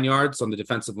in line yards on the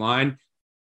defensive line.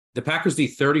 The Packers D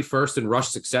 31st in rush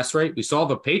success rate. We saw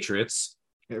the Patriots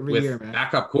with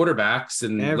backup quarterbacks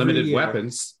and limited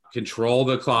weapons control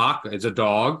the clock. It's a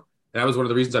dog. That was one of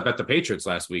the reasons I bet the Patriots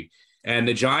last week. And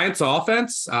the Giants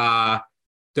offense,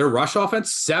 their rush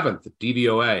offense, 7th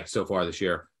DVOA so far this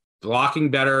year. Blocking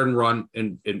better and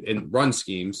run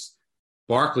schemes.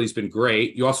 Barkley's been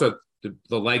great. You also have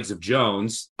the legs of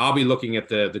Jones. I'll be looking at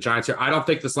the Giants here. I don't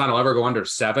think this line will ever go under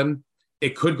 7.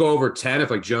 It could go over 10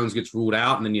 if like Jones gets ruled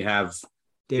out, and then you have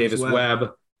Davis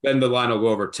Webb. Then the line will go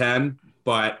over 10.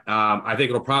 But I think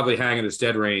it'll probably hang in this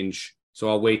dead range. So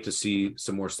I'll wait to see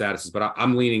some more statuses. But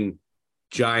I'm leaning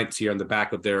Giants here on the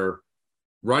back of their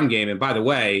run game. And by the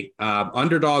way,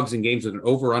 underdogs in games with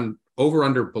an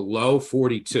over-under below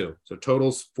 42. So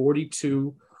totals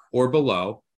 42 or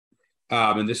below.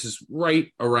 And this is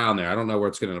right around there. I don't know where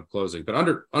it's going to end up closing. But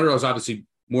underdogs obviously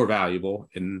more valuable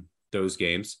in those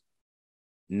games.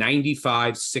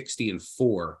 95, 60, and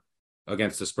 4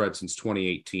 against the spread since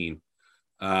 2018.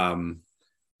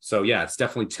 So, yeah, it's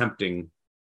definitely tempting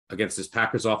against this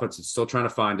Packers offense. It's still trying to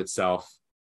find itself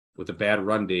with a bad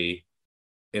run D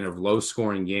in a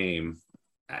low-scoring game.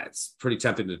 It's pretty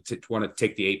tempting to want to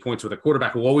take the 8 points with a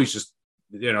quarterback who always just,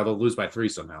 they'll lose by 3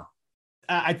 somehow.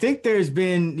 I think there's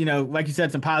been, like you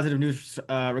said, some positive news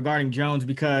regarding Jones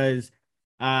because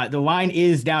the line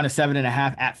is down to 7.5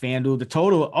 at FanDuel. The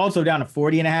total also down to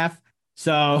 40.5.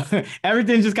 So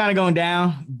everything's just kind of going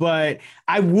down. But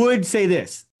I would say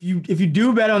this. If you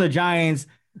do bet on the Giants,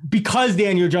 because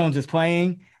Daniel Jones is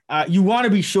playing, you want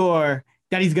to be sure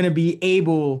that he's going to be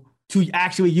able to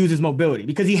actually use his mobility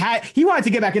because he wanted to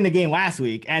get back in the game last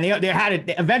week, and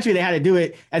eventually they had to do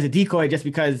it as a decoy just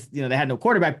because they had no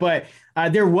quarterback. But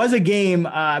there was a game,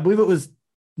 I believe it was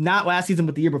not last season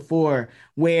but the year before,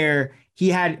 where he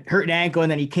had hurt an ankle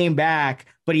and then he came back,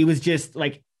 but he was just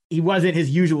like he wasn't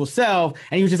his usual self,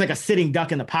 and he was just like a sitting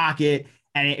duck in the pocket,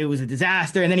 and it was a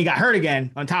disaster. And then he got hurt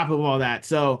again on top of all that.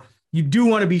 So you do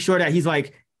want to be sure that he's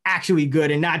like actually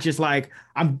good and not just like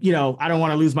I don't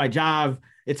want to lose my job.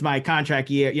 It's my contract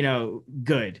year,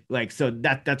 good. Like, so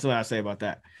that's what I'll say about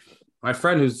that. My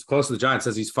friend who's close to the Giants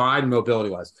says he's fine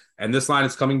mobility-wise, and this line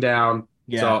is coming down.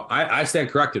 Yeah. So I stand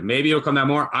corrected. Maybe it'll come down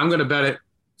more. I'm going to bet it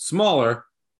smaller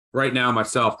right now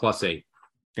myself, +8.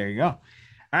 There you go. All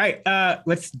right,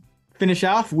 let's finish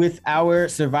off with our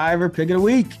Survivor Pick of the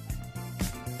Week.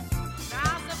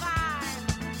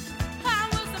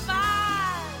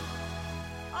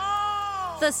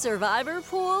 The Survivor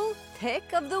Pool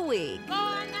Pick of the Week.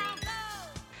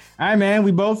 All right, man.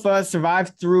 We both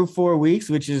survived through 4 weeks,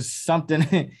 which is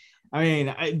something. I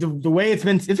mean, the way it's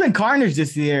been carnage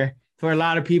this year for a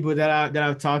lot of people that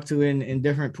I've talked to in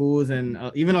different pools,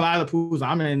 and even a lot of the pools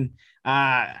I'm in.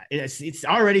 It's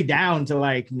already down to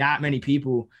like not many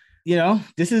people.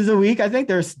 This is a week. I think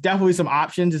there's definitely some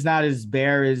options. It's not as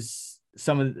bare as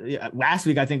some of last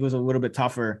week. I think was a little bit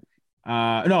tougher.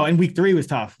 And week 3 was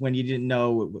tough when you didn't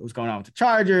know what was going on with the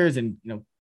Chargers, and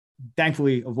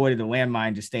thankfully avoided the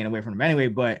landmine, just staying away from them anyway.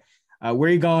 But where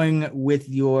are you going with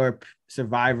your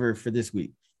Survivor for this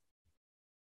week?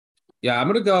 Yeah, I'm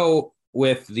going to go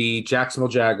with the Jacksonville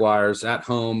Jaguars at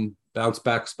home, bounce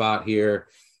back spot here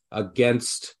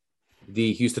against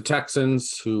the Houston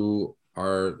Texans, who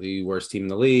are the worst team in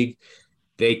the league.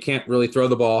 They can't really throw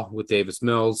the ball with Davis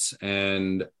Mills,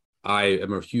 and I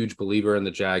am a huge believer in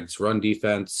the Jags run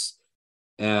defense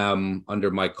under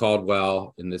Mike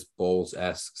Caldwell in this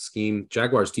Bowles-esque scheme.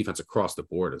 Jaguars defense across the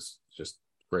board is just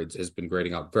great, has been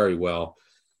grading out very well.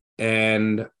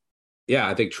 And yeah,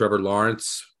 I think Trevor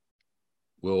Lawrence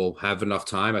will have enough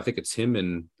time. I think it's him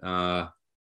and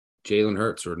Jalen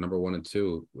Hurts are number 1 and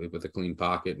 2 with a clean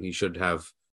pocket. And he should have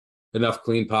enough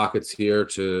clean pockets here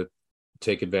to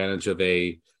take advantage of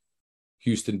a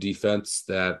Houston defense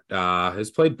that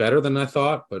has played better than I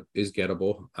thought, but is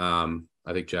gettable.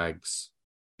 I think Jags,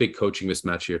 big coaching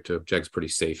mismatch here too. Jags pretty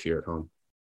safe here at home.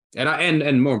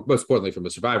 And most importantly, from a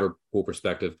Survivor pool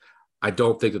perspective, I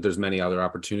don't think that there's many other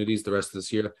opportunities the rest of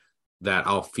this year that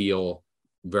I'll feel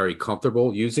very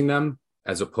comfortable using them,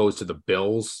 as opposed to the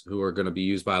Bills, who are going to be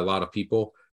used by a lot of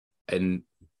people. And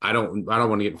I don't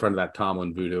want to get in front of that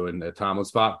Tomlin voodoo in the Tomlin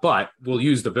spot, but we'll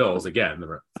use the Bills again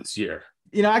this year.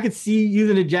 I could see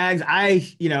using the Jags.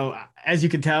 As you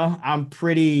can tell, I'm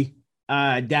pretty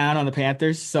down on the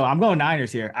Panthers. So I'm going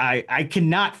Niners here. I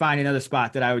cannot find another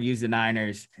spot that I would use the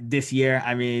Niners this year.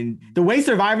 I mean, the way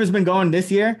Survivor's been going this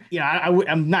year,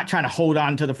 I'm not trying to hold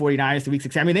on to the 49ers to week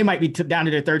 6. I mean, they might be down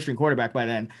to their third string quarterback by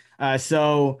then.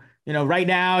 Right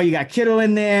now you got Kittle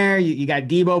in there. You got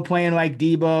Debo playing like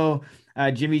Debo,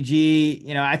 Jimmy G.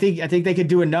 I think they could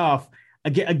do enough.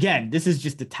 Again, this is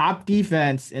just the top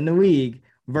defense in the league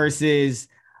versus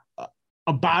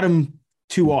a bottom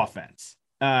 2 offense.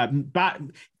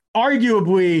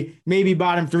 Arguably, maybe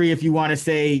bottom 3 if you want to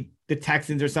say the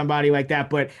Texans or somebody like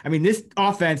that. But I mean, this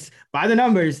offense, by the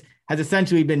numbers, has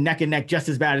essentially been neck and neck, just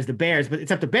as bad as the Bears. But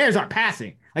except the Bears aren't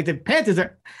passing. Like, the Panthers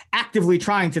are actively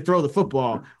trying to throw the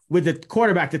football with the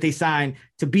quarterback that they signed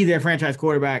to be their franchise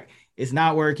quarterback. It's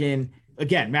not working.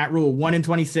 Again, Matt Rule,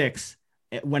 1-26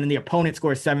 when the opponent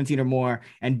scores 17 or more.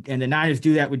 And the Niners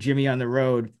do that with Jimmy on the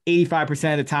road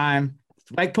 85% of the time.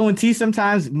 Like pulling teeth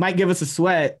sometimes might give us a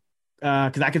sweat,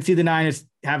 because I can see the Niners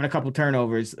having a couple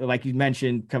turnovers, like you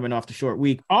mentioned, coming off the short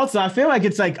week. Also, I feel like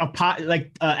it's like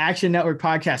Action Network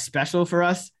podcast special for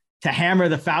us to hammer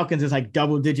the Falcons as like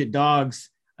double-digit dogs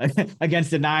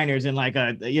against the Niners in like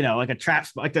a trap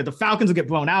spot. Like the Falcons will get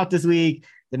blown out this week.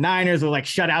 The Niners will like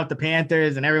shut out the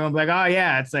Panthers, and everyone will be like, oh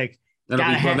yeah, it's like.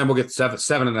 Then we'll get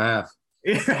 7.5.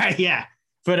 Right, yeah.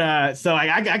 But so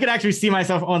I could actually see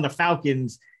myself on the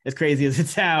Falcons, as crazy as it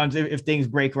sounds, if things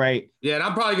break right. Yeah, and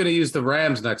I'm probably going to use the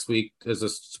Rams next week as a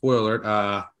spoiler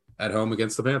at home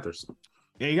against the Panthers.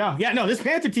 There you go. Yeah, no, this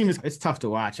Panther team it's tough to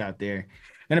watch out there.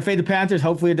 Gonna fade the Panthers.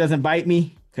 Hopefully it doesn't bite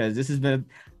me, because this has been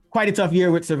quite a tough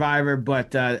year with Survivor.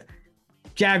 But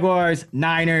Jaguars,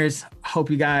 Niners, hope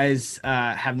you guys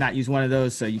have not used one of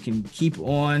those, so you can keep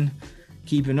on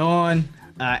keeping on.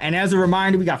 And as a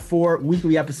reminder, we got 4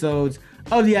 weekly episodes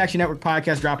of the Action Network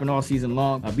podcast dropping all season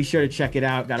long. Be sure to check it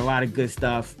out. Got a lot of good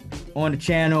stuff on the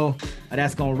channel.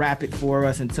 That's going to wrap it for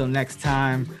us. Until next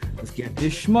time, let's get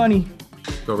this shmoney.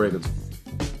 Go Ravens.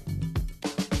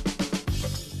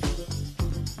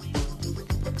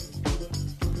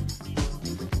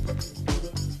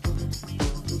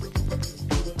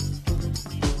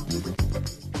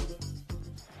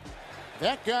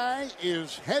 That guy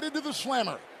is headed to the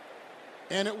slammer,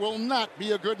 and it will not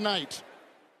be a good night.